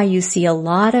is why you see a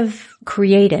lot of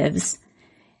creatives,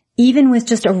 even with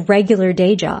just a regular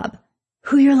day job,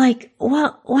 who you're like,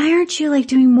 well, why aren't you like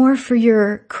doing more for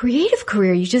your creative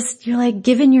career? You're like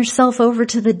giving yourself over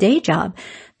to the day job.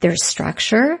 There's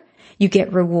structure. You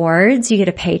get rewards. You get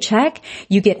a paycheck.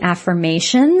 You get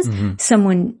affirmations.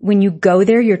 When you go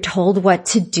there, you're told what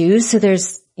to do. So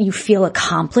you feel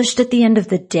accomplished at the end of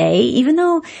the day, even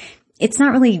though it's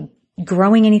not really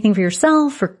growing anything for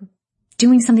yourself or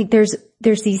doing something.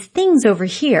 There's these things over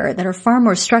here that are far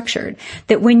more structured,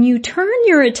 that when you turn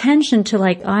your attention to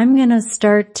like, I'm going to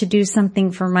start to do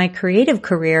something for my creative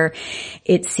career,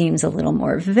 it seems a little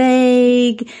more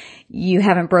vague. You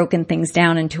haven't broken things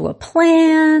down into a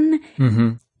plan.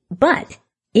 But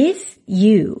if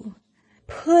you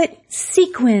put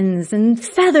sequins and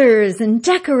feathers and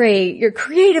decorate your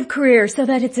creative career so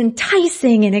that it's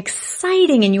enticing and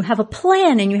exciting and you have a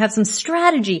plan and you have some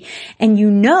strategy and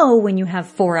you know when you have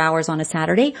 4 hours on a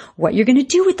Saturday what you're going to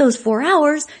do with those 4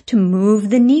 hours to move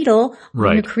the needle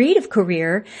on your creative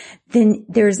career, then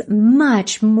there's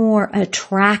much more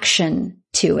attraction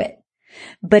to it.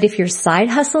 But if your side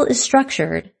hustle is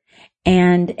structured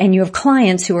and you have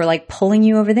clients who are like pulling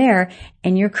you over there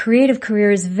and your creative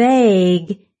career is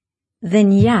vague,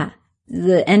 then yeah,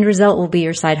 the end result will be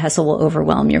your side hustle will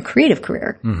overwhelm your creative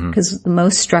career because the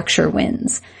most structure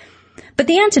wins. But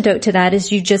the antidote to that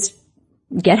is you just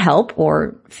get help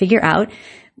or figure out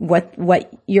what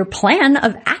your plan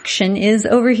of action is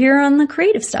over here on the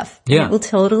creative stuff. Yeah. It will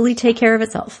totally take care of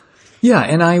itself. Yeah,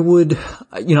 and I would,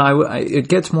 it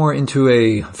gets more into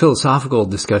a philosophical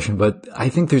discussion, but I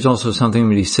think there's also something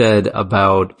to be said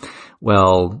about,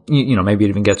 well, maybe it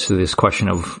even gets to this question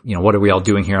of, what are we all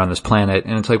doing here on this planet?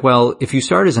 And it's like, well, if you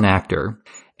start as an actor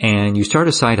and you start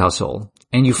a side hustle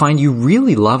and you find you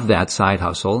really love that side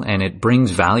hustle and it brings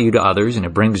value to others and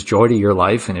it brings joy to your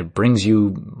life and it brings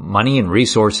you money and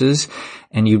resources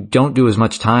and you don't do as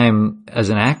much time as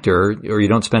an actor or you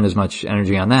don't spend as much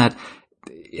energy on that,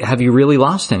 have you really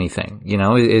lost anything?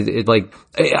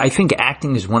 I think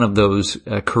acting is one of those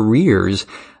careers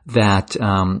that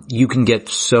you can get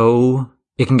so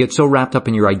wrapped up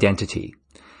in your identity.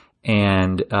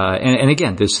 And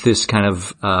again, this kind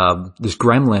of this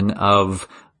gremlin of,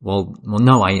 well,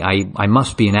 no, I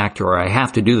must be an actor or I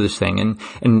have to do this thing.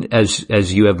 And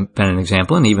as you have been an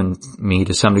example, and even me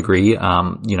to some degree,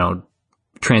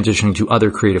 transitioning to other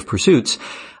creative pursuits,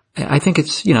 I think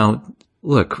it's,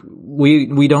 look,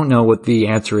 we don't know what the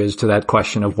answer is to that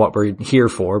question of what we're here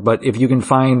for, but if you can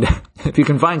find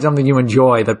something you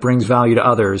enjoy that brings value to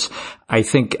others, I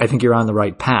think you're on the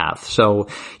right path. So,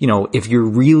 if you're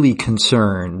really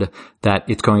concerned that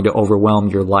it's going to overwhelm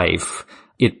your life,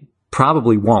 it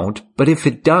probably won't, but if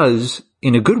it does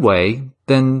in a good way,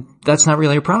 then that's not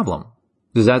really a problem.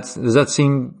 Does that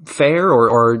seem fair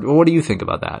or what do you think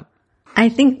about that? I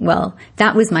think, well,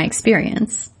 that was my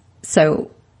experience.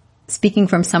 So, speaking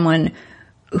from someone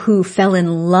who fell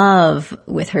in love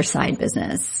with her side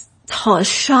business, it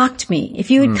shocked me.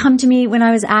 If you had come to me when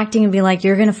I was acting and be like,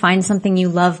 you're going to find something you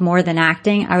love more than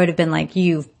acting, I would have been like,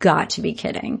 you've got to be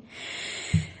kidding.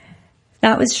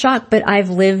 That was shock, but I've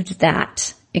lived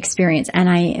that experience and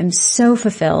I am so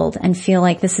fulfilled and feel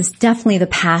like this is definitely the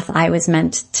path I was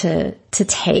meant to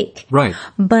take. Right.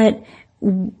 But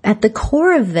at the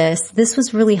core of this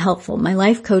was really helpful. My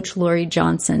life coach, Lori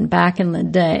Johnson, back in the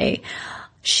day,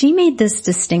 she made this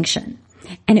distinction.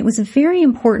 And it was very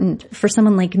important for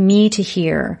someone like me to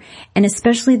hear, and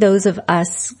especially those of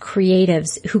us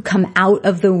creatives who come out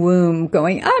of the womb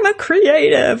going, I'm a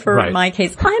creative, or in my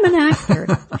case, I'm an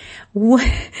actor.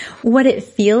 What it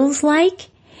feels like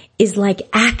is like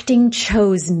acting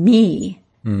chose me.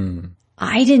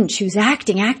 I didn't choose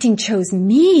acting. Acting chose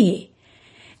me.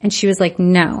 And she was like,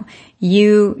 no,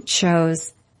 you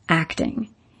chose acting.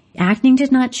 Acting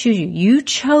did not choose you. You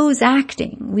chose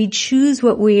acting. We choose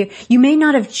you may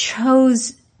not have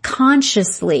chose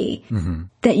consciously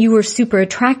that you were super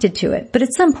attracted to it, but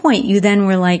at some point you then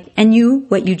were like, and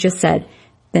what you just said,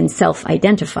 then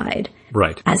self-identified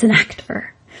as an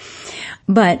actor.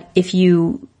 But if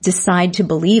you decide to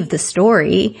believe the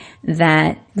story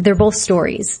that they're both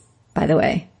stories, by the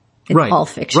way. It's all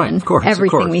fiction. Right, of course.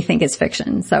 Everything we think is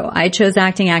fiction. So I chose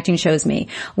acting, acting chose me.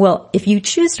 Well, if you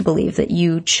choose to believe that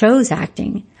you chose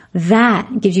acting,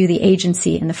 that gives you the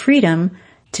agency and the freedom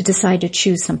to decide to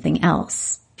choose something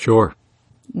else. Sure.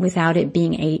 Without it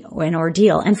being an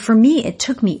ordeal. And for me, it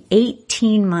took me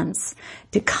 18 months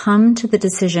to come to the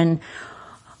decision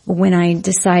when I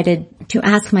decided to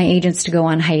ask my agents to go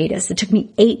on hiatus. It took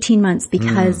me 18 months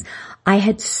because I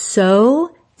had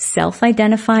so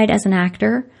self-identified as an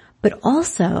actor, but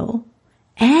also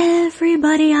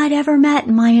everybody I'd ever met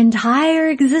in my entire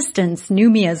existence knew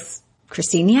me as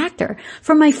Kristine the actor.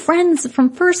 From my friends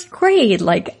from first grade,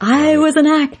 like I was an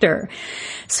actor.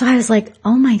 So I was like,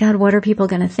 oh my God, what are people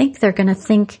going to think? They're going to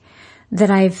think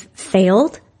that I've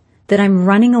failed, that I'm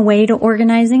running away to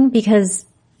organizing because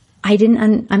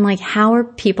I'm like, how are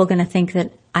people going to think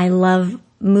that I love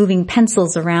moving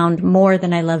pencils around more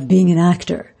than I love being an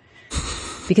actor?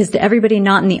 Because to everybody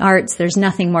not in the arts, there's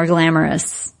nothing more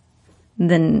glamorous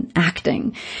than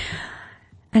acting.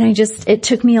 And it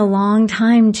took me a long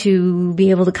time to be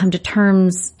able to come to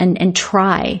terms and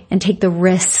try and take the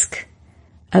risk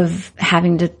of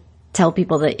having to tell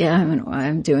people that,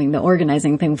 I'm doing the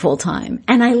organizing thing full time.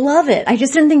 And I love it. I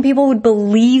just didn't think people would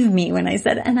believe me when I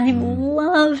said it. And I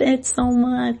love it so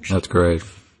much. That's great.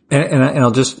 And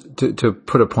I'll just, to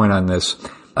put a point on this,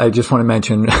 I just want to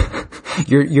mention,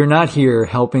 you're not here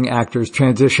helping actors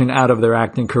transition out of their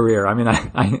acting career. I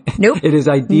mean, nope. It is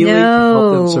ideally to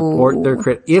help them support their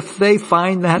career. If they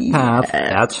find that path,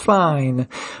 that's fine.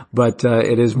 But,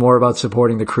 it is more about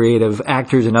supporting the creative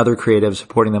actors and other creatives,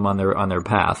 supporting them on their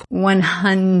path.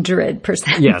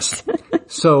 100%. Yes.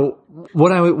 So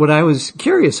what I was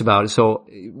curious about, so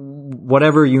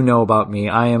whatever you know about me,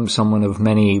 I am someone of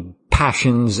many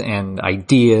passions and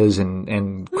ideas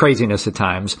and craziness at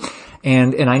times.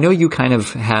 And I know you kind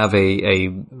of have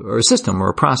a system or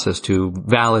a process to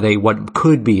validate what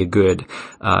could be a good,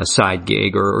 side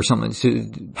gig or something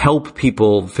to help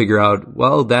people figure out,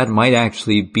 well, that might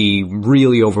actually be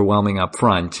really overwhelming up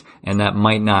front and that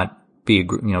might not be a,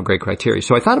 great criteria.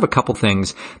 So I thought of a couple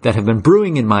things that have been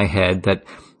brewing in my head that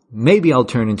maybe I'll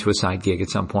turn into a side gig at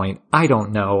some point. I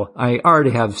don't know. I already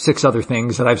have 6 other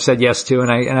things that I've said yes to.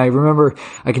 And I remember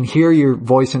I can hear your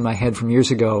voice in my head from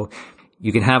years ago.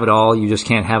 You can have it all. You just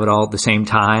can't have it all at the same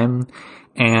time.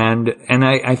 And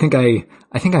I think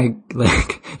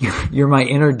like, you're my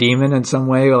inner demon in some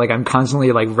way. Like I'm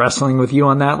constantly like wrestling with you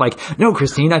on that. Like, no,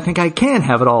 Kristine, I think I can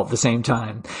have it all at the same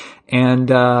time.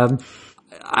 And,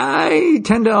 I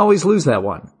tend to always lose that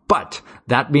one. But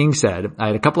that being said, I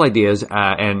had a couple ideas,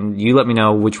 and you let me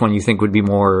know which one you think would be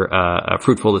more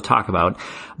fruitful to talk about.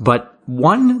 But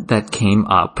one that came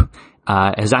up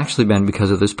has actually been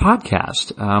because of this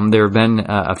podcast. There have been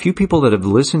a few people that have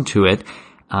listened to it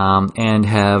and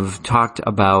have talked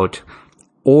about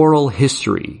oral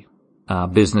history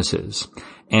businesses.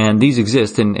 And these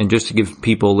exist, and just to give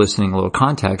people listening a little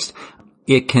context,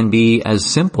 it can be as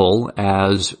simple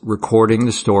as recording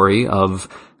the story of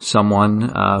someone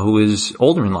who is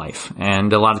older in life.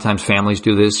 And a lot of times families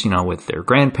do this, with their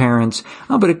grandparents,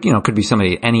 but it, could be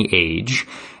somebody at any age.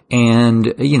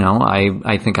 And,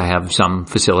 I think I have some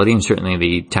facility and certainly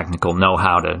the technical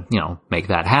know-how to, make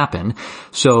that happen.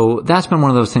 So that's been one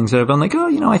of those things that I've been like,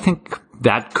 I think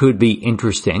that could be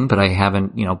interesting, but I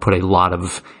haven't, put a lot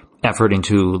of effort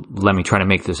into, let me try to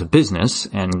make this a business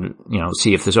and,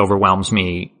 see if this overwhelms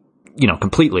me,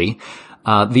 completely.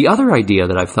 The other idea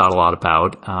that I've thought a lot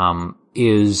about,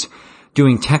 is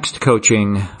doing text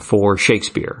coaching for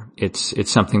Shakespeare.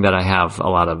 It's something that I have a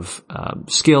lot of,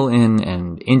 skill in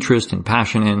and interest and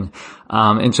passion in.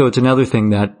 And so it's another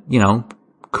thing that,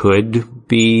 could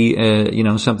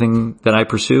be, something that I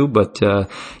pursue, but,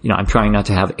 I'm trying not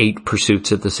to have 8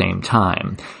 pursuits at the same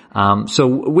time. So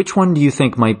which one do you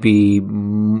think might be,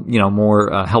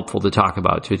 more helpful to talk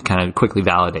about to kind of quickly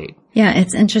validate? Yeah,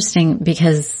 it's interesting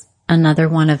because another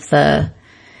one of the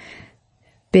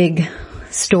big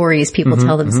stories people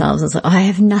tell themselves. It's like, oh, I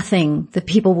have nothing that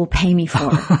people will pay me for.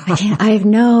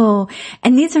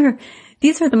 And these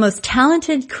are the most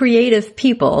talented, creative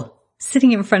people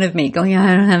sitting in front of me going,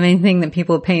 I don't have anything that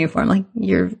people will pay you for. I'm like,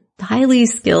 you're highly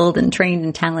skilled and trained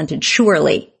and talented.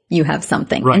 Surely you have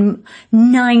something. Right. And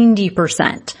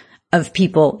 90% of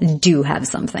people do have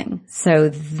something. So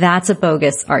that's a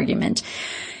bogus argument.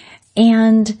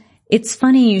 And it's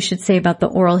funny you should say about the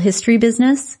oral history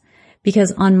business,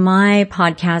 because on my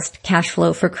podcast,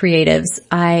 Cashflow for Creatives,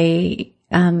 I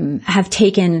have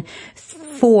taken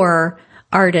 4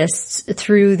 artists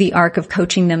through the arc of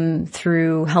coaching them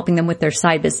through helping them with their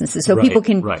side businesses. So people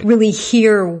can really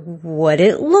hear what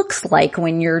it looks like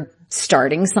when you're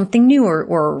starting something new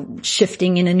or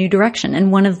shifting in a new direction.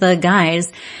 And one of the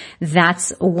guys,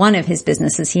 that's one of his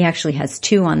businesses. He actually has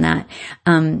 2 on that.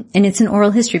 And it's an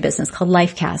oral history business called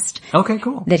Lifecast. Okay,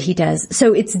 cool. That he does.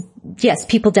 So yes,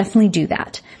 people definitely do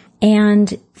that.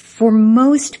 And for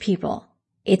most people,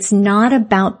 it's not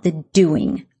about the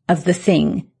doing of the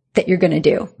thing that you're going to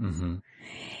do. Mm-hmm.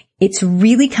 It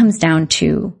really comes down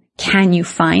to, can you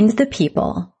find the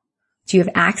people? Do you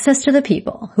have access to the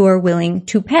people who are willing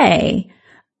to pay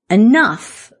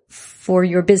enough for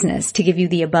your business to give you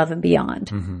the above and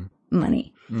beyond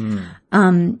money?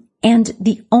 And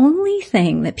the only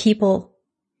thing that people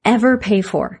ever pay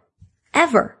for,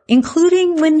 ever,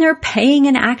 including when they're paying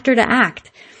an actor to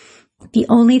act, the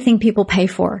only thing people pay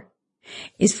for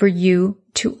is for you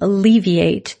to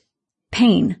alleviate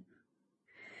pain.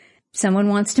 Someone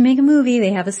wants to make a movie,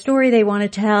 they have a story they want to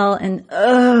tell, and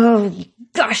oh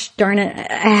gosh darn it,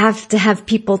 I have to have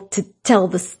people to tell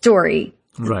the story.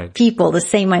 Right. People to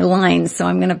say my lines, so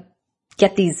I'm going to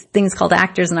get these things called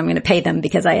actors and I'm going to pay them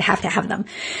because I have to have them.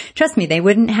 Trust me, they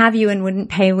wouldn't have you and wouldn't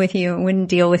pay with you and wouldn't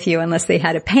deal with you unless they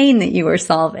had a pain that you were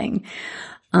solving.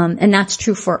 And that's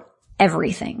true for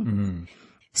everything. Mm-hmm.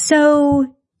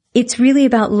 So it's really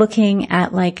about looking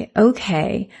at like,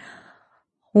 okay,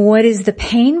 what is the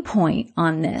pain point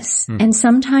on this? And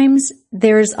sometimes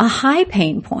there's a high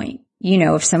pain point. You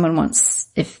know, if someone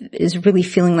is really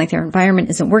feeling like their environment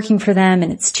isn't working for them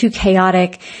and it's too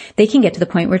chaotic, they can get to the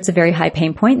point where it's a very high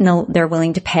pain point and they're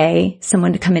willing to pay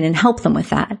someone to come in and help them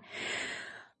with that.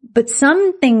 But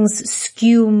some things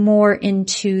skew more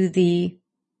into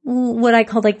what I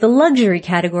call like the luxury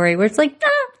category, where it's like,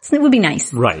 it would be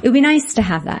nice. Right. It would be nice to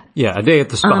have that. Yeah, a day at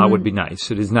the spa would be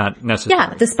nice. It is not necessary.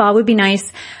 Yeah, the spa would be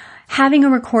nice. Having a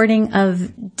recording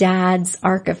of Dad's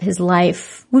arc of his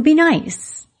life would be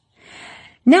nice.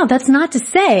 Now, that's not to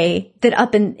say that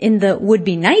up in the would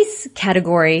be nice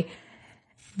category,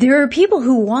 there are people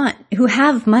who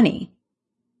have money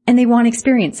and they want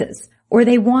experiences, or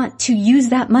they want to use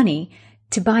that money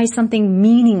to buy something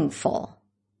meaningful.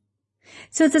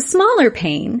 So it's a smaller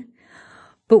pain,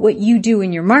 but what you do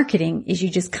in your marketing is you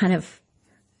just kind of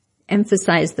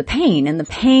emphasize the pain. And the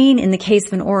pain in the case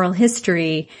of an oral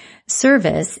history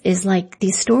service is like,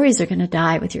 these stories are going to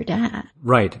die with your dad.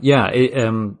 Right. Yeah.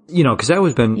 Cause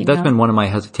that's been one of my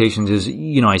hesitations is,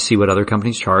 I see what other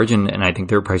companies charge and I think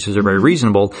their prices are very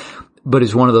reasonable, but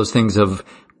it's one of those things of,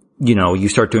 you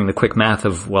start doing the quick math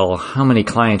of, well, how many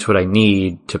clients would I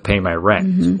need to pay my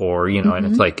rent? Or, and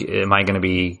it's like, am I going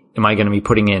to be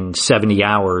putting in 70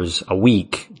 hours a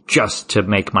week just to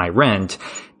make my rent?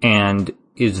 And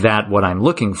is that what I'm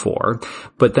looking for?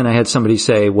 But then I had somebody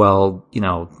say, well,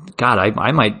 God,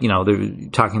 I might, they're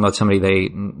talking about somebody they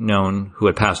known who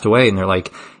had passed away, and they're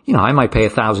like, I might pay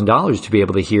 $1,000 to be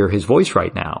able to hear his voice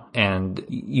right now. And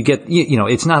you get,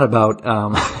 it's not about,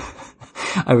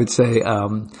 I would say,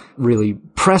 really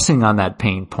pressing on that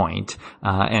pain point,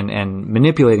 and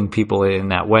manipulating people in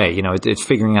that way. It's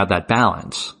figuring out that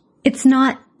balance. It's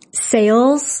not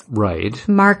sales. Right.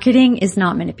 Marketing is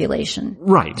not manipulation.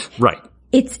 Right.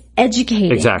 It's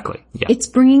educating. Exactly. Yeah. It's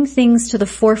bringing things to the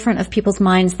forefront of people's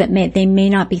minds that they may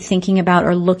not be thinking about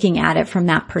or looking at it from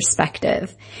that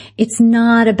perspective. It's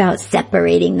not about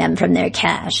separating them from their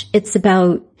cash. It's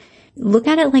about, look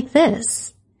at it like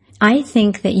this. I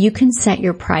think that you can set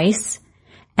your price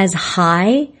as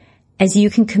high as you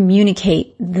can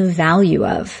communicate the value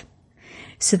of.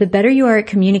 So the better you are at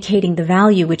communicating the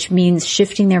value, which means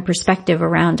shifting their perspective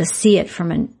around to see it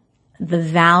from the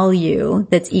value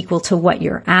that's equal to what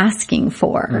you're asking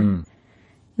for,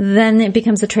 then it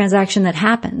becomes a transaction that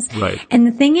happens. Right. And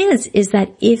the thing is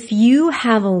that if you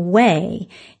have a way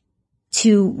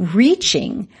to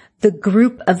reaching the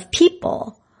group of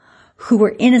people who are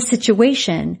in a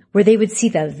situation where they would see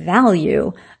the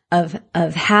value of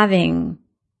having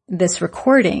this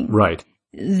recording. Right.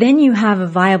 Then you have a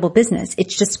viable business.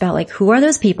 It's just about like, who are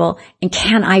those people and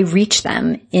can I reach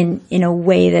them in a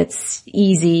way that's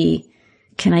easy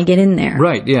can I get in there?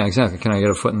 Right. Yeah, exactly. Can I get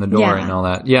a foot in the door and all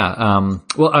that? Yeah.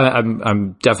 Well,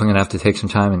 I'm definitely going to have to take some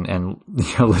time and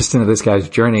listen to this guy's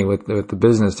journey with the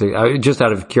business just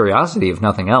out of curiosity, if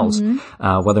nothing else,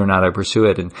 whether or not I pursue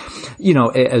it. And,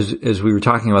 as we were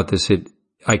talking about this,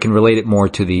 I can relate it more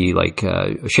to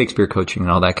the Shakespeare coaching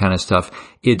and all that kind of stuff.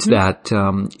 It's that,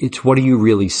 it's what are you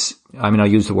really, I'll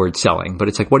use the word selling, but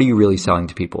it's like, what are you really selling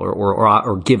to people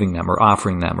or giving them or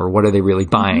offering them, or what are they really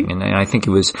buying? And I think it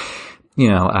was,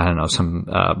 I don't know,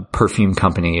 some, perfume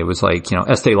company. It was like,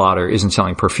 Estee Lauder isn't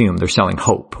selling perfume. They're selling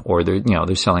hope, or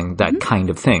they're selling that kind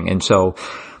of thing. And so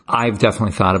I've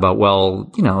definitely thought about,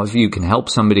 if you can help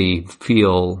somebody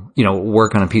feel,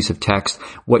 work on a piece of text,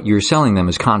 what you're selling them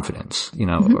is confidence,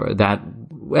 or that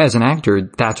as an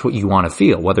actor, that's what you want to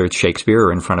feel, whether it's Shakespeare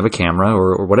or in front of a camera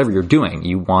or whatever you're doing.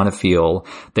 You want to feel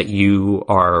that you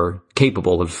are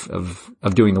capable of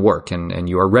doing the work and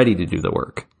you are ready to do the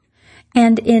work.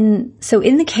 And in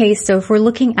the case, if we're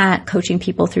looking at coaching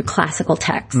people through classical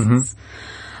texts,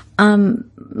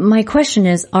 my question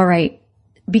is, all right,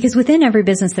 because within every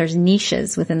business, there's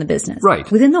niches within the business. Right.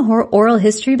 Within the oral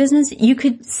history business, you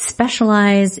could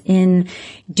specialize in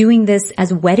doing this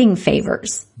as wedding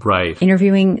favors. Right.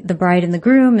 Interviewing the bride and the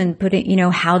groom and putting,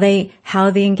 how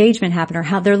the engagement happened or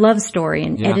how their love story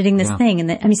and editing this thing.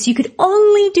 And so you could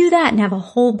only do that and have a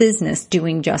whole business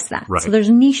doing just that. Right. So there's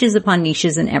niches upon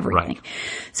niches in everything. Right.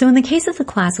 So in the case of the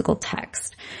classical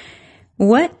text,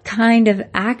 what kind of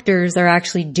actors are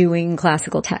actually doing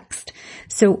classical text?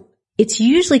 So it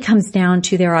usually comes down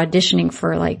to they're auditioning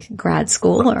for like grad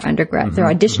school or undergrad. They're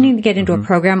auditioning to get into a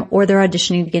program, or they're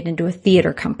auditioning to get into a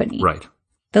theater company. Right.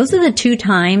 Those are the two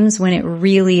times when it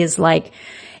really is like,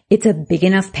 it's a big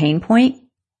enough pain point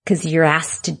because you're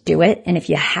asked to do it. And if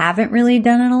you haven't really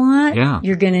done it a lot,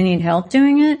 you're going to need help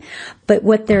doing it. But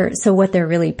what they're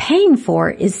really paying for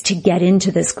is to get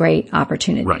into this great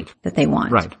opportunity that they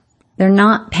want. Right. They're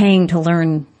not paying to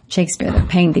learn Shakespeare. They're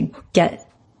paying to get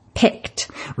picked.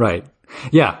 Right.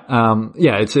 Yeah.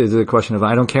 It's a question of,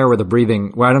 I don't care where the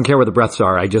breaths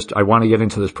are. I want to get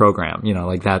into this program,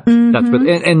 like that. That's what,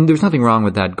 and there's nothing wrong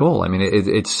with that goal. I mean,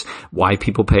 it's why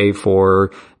people pay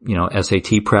for,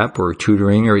 SAT prep or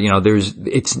tutoring or,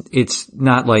 it's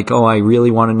not like, oh, I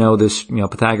really want to know this,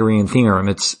 Pythagorean theorem.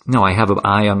 It's no,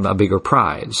 I am a bigger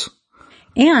prize.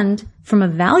 And from a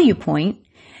value point,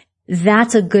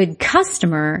 that's a good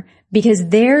customer because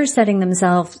they're setting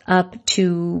themselves up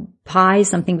to buy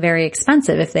something very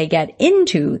expensive if they get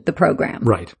into the program.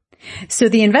 Right. So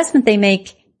the investment they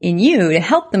make in you to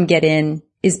help them get in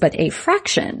is but a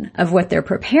fraction of what they're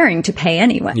preparing to pay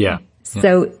anyway. Yeah.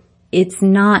 So it's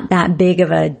not that big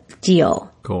of a deal.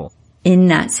 Cool. In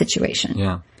that situation.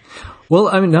 Yeah. Well,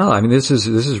 this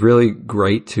is really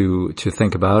great to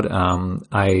think about.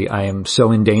 I am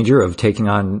so in danger of taking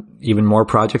on even more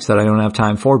projects that I don't have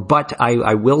time for, but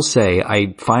I will say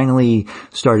I finally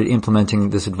started implementing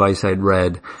this advice I'd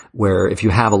read where if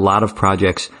you have a lot of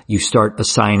projects, you start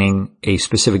assigning a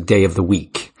specific day of the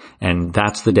week. And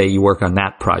that's the day you work on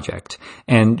that project.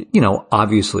 And,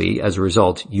 obviously, as a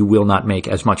result, you will not make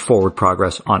as much forward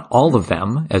progress on all of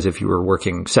them as if you were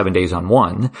working 7 days on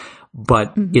one.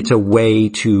 But it's a way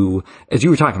to, as you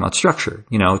were talking about structure,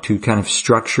 to kind of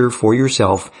structure for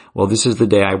yourself, well, this is the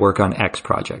day I work on X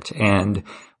project. And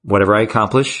whatever I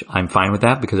accomplish, I'm fine with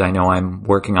that because I know I'm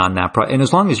working on that project. And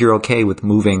as long as you're okay with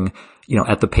moving,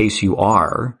 at the pace you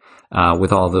are,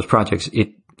 with all of those projects,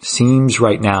 it seems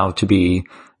right now to be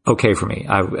okay for me.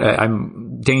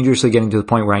 I'm dangerously getting to the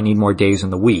point where I need more days in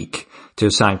the week to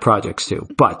assign projects to,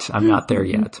 but I'm not there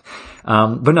yet.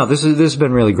 But no, this has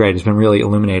been really great. It's been really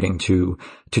illuminating to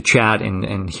chat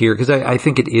and hear, because I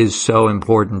think it is so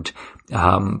important,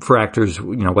 for actors,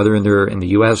 whether they're in the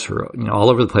US or, all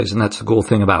over the place. And that's the cool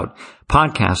thing about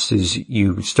podcasts is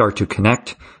you start to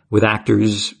connect with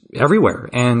actors everywhere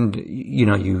and,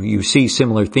 you see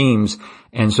similar themes.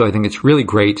 And so I think it's really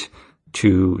great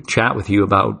to chat with you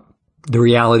about the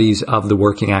realities of the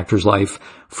working actor's life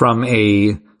from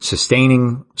a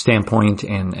sustaining standpoint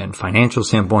and financial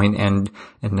standpoint and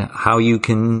how you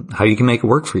can make it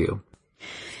work for you.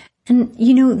 And,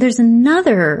 there's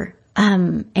another,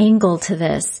 angle to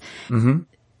this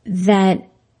that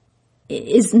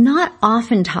is not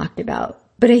often talked about,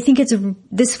 but I think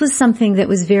this was something that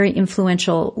was very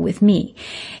influential with me,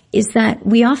 is that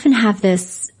we often have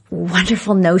this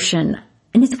wonderful notion.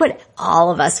 And it's what all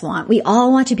of us want. We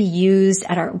all want to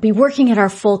be working at our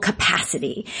full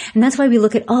capacity. And that's why we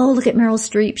look at Meryl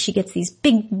Streep. She gets these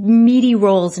big meaty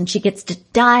roles and she gets to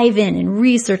dive in and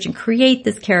research and create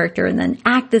this character and then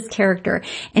act this character.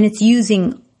 And it's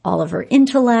using all of her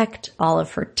intellect, all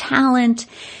of her talent.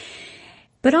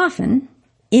 But often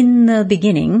in the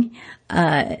beginning,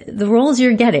 the roles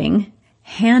you're getting,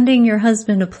 handing your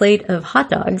husband a plate of hot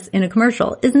dogs in a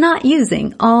commercial is not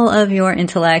using all of your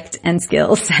intellect and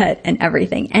skill set and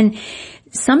everything. And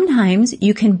sometimes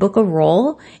you can book a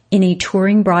role in a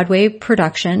touring Broadway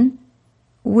production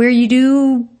where you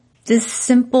do this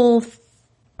simple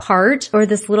part or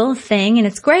this little thing, and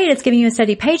it's great, it's giving you a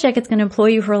steady paycheck, it's going to employ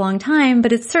you for a long time,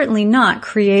 but it's certainly not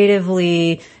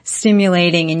creatively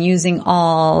stimulating and using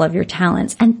all of your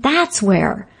talents. And that's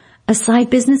where a side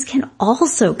business can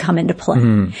also come into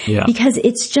play. Because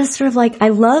it's just sort of like, I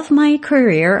love my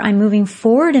career, I'm moving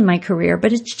forward in my career,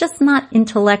 but it's just not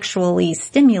intellectually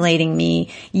stimulating me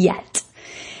yet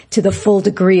to the full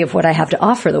degree of what I have to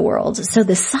offer the world. So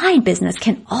the side business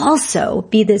can also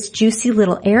be this juicy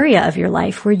little area of your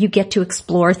life where you get to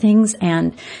explore things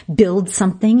and build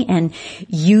something and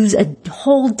use a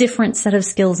whole different set of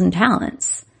skills and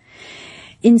talents,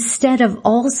 instead of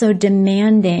also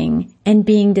demanding and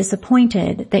being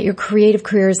disappointed that your creative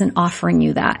career isn't offering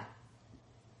you that.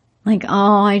 Like,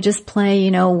 oh, I just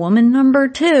play, woman number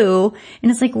 2.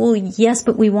 And it's like, well, yes,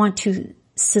 but we want to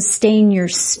sustain your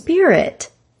spirit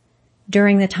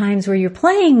during the times where you're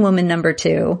playing woman number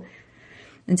 2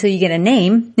 until you get a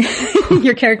name.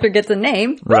 Your character gets a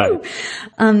name. Right.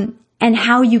 And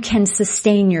how you can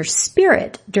sustain your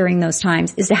spirit during those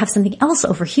times is to have something else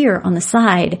over here on the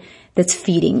side that's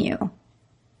feeding you.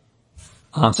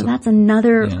 Awesome. So that's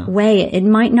another way. It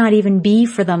might not even be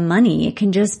for the money. It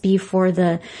can just be for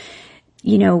the,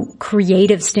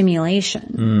 creative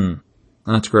stimulation.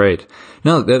 That's great.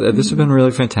 No, this has been really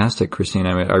fantastic, Kristine.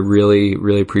 I mean, I really,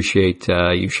 really appreciate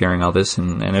you sharing all this,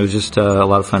 and it was just a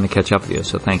lot of fun to catch up with you.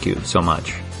 So thank you so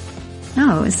much.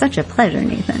 Oh, it was such a pleasure,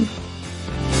 Nathan.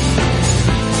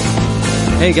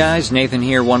 Hey guys, Nathan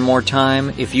here one more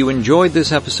time. If you enjoyed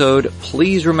this episode,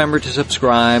 please remember to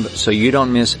subscribe so you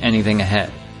don't miss anything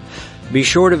ahead. Be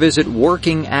sure to visit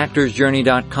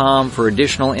workingactorsjourney.com for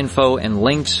additional info and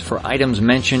links for items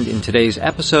mentioned in today's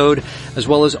episode, as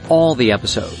well as all the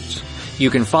episodes. You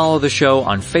can follow the show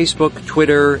on Facebook,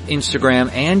 Twitter,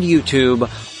 Instagram, and YouTube.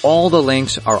 All the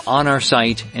links are on our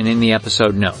site and in the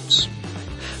episode notes.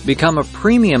 Become a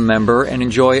premium member and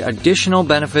enjoy additional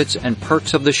benefits and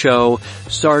perks of the show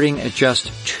starting at just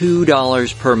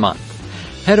 $2 per month.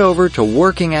 Head over to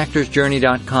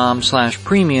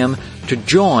workingactorsjourney.com/premium to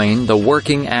join the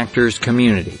Working Actors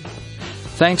community.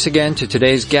 Thanks again to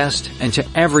today's guest and to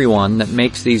everyone that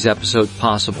makes these episodes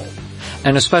possible.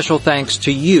 And a special thanks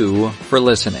to you for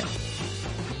listening.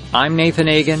 I'm Nathan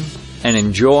Agan, and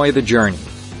enjoy the journey.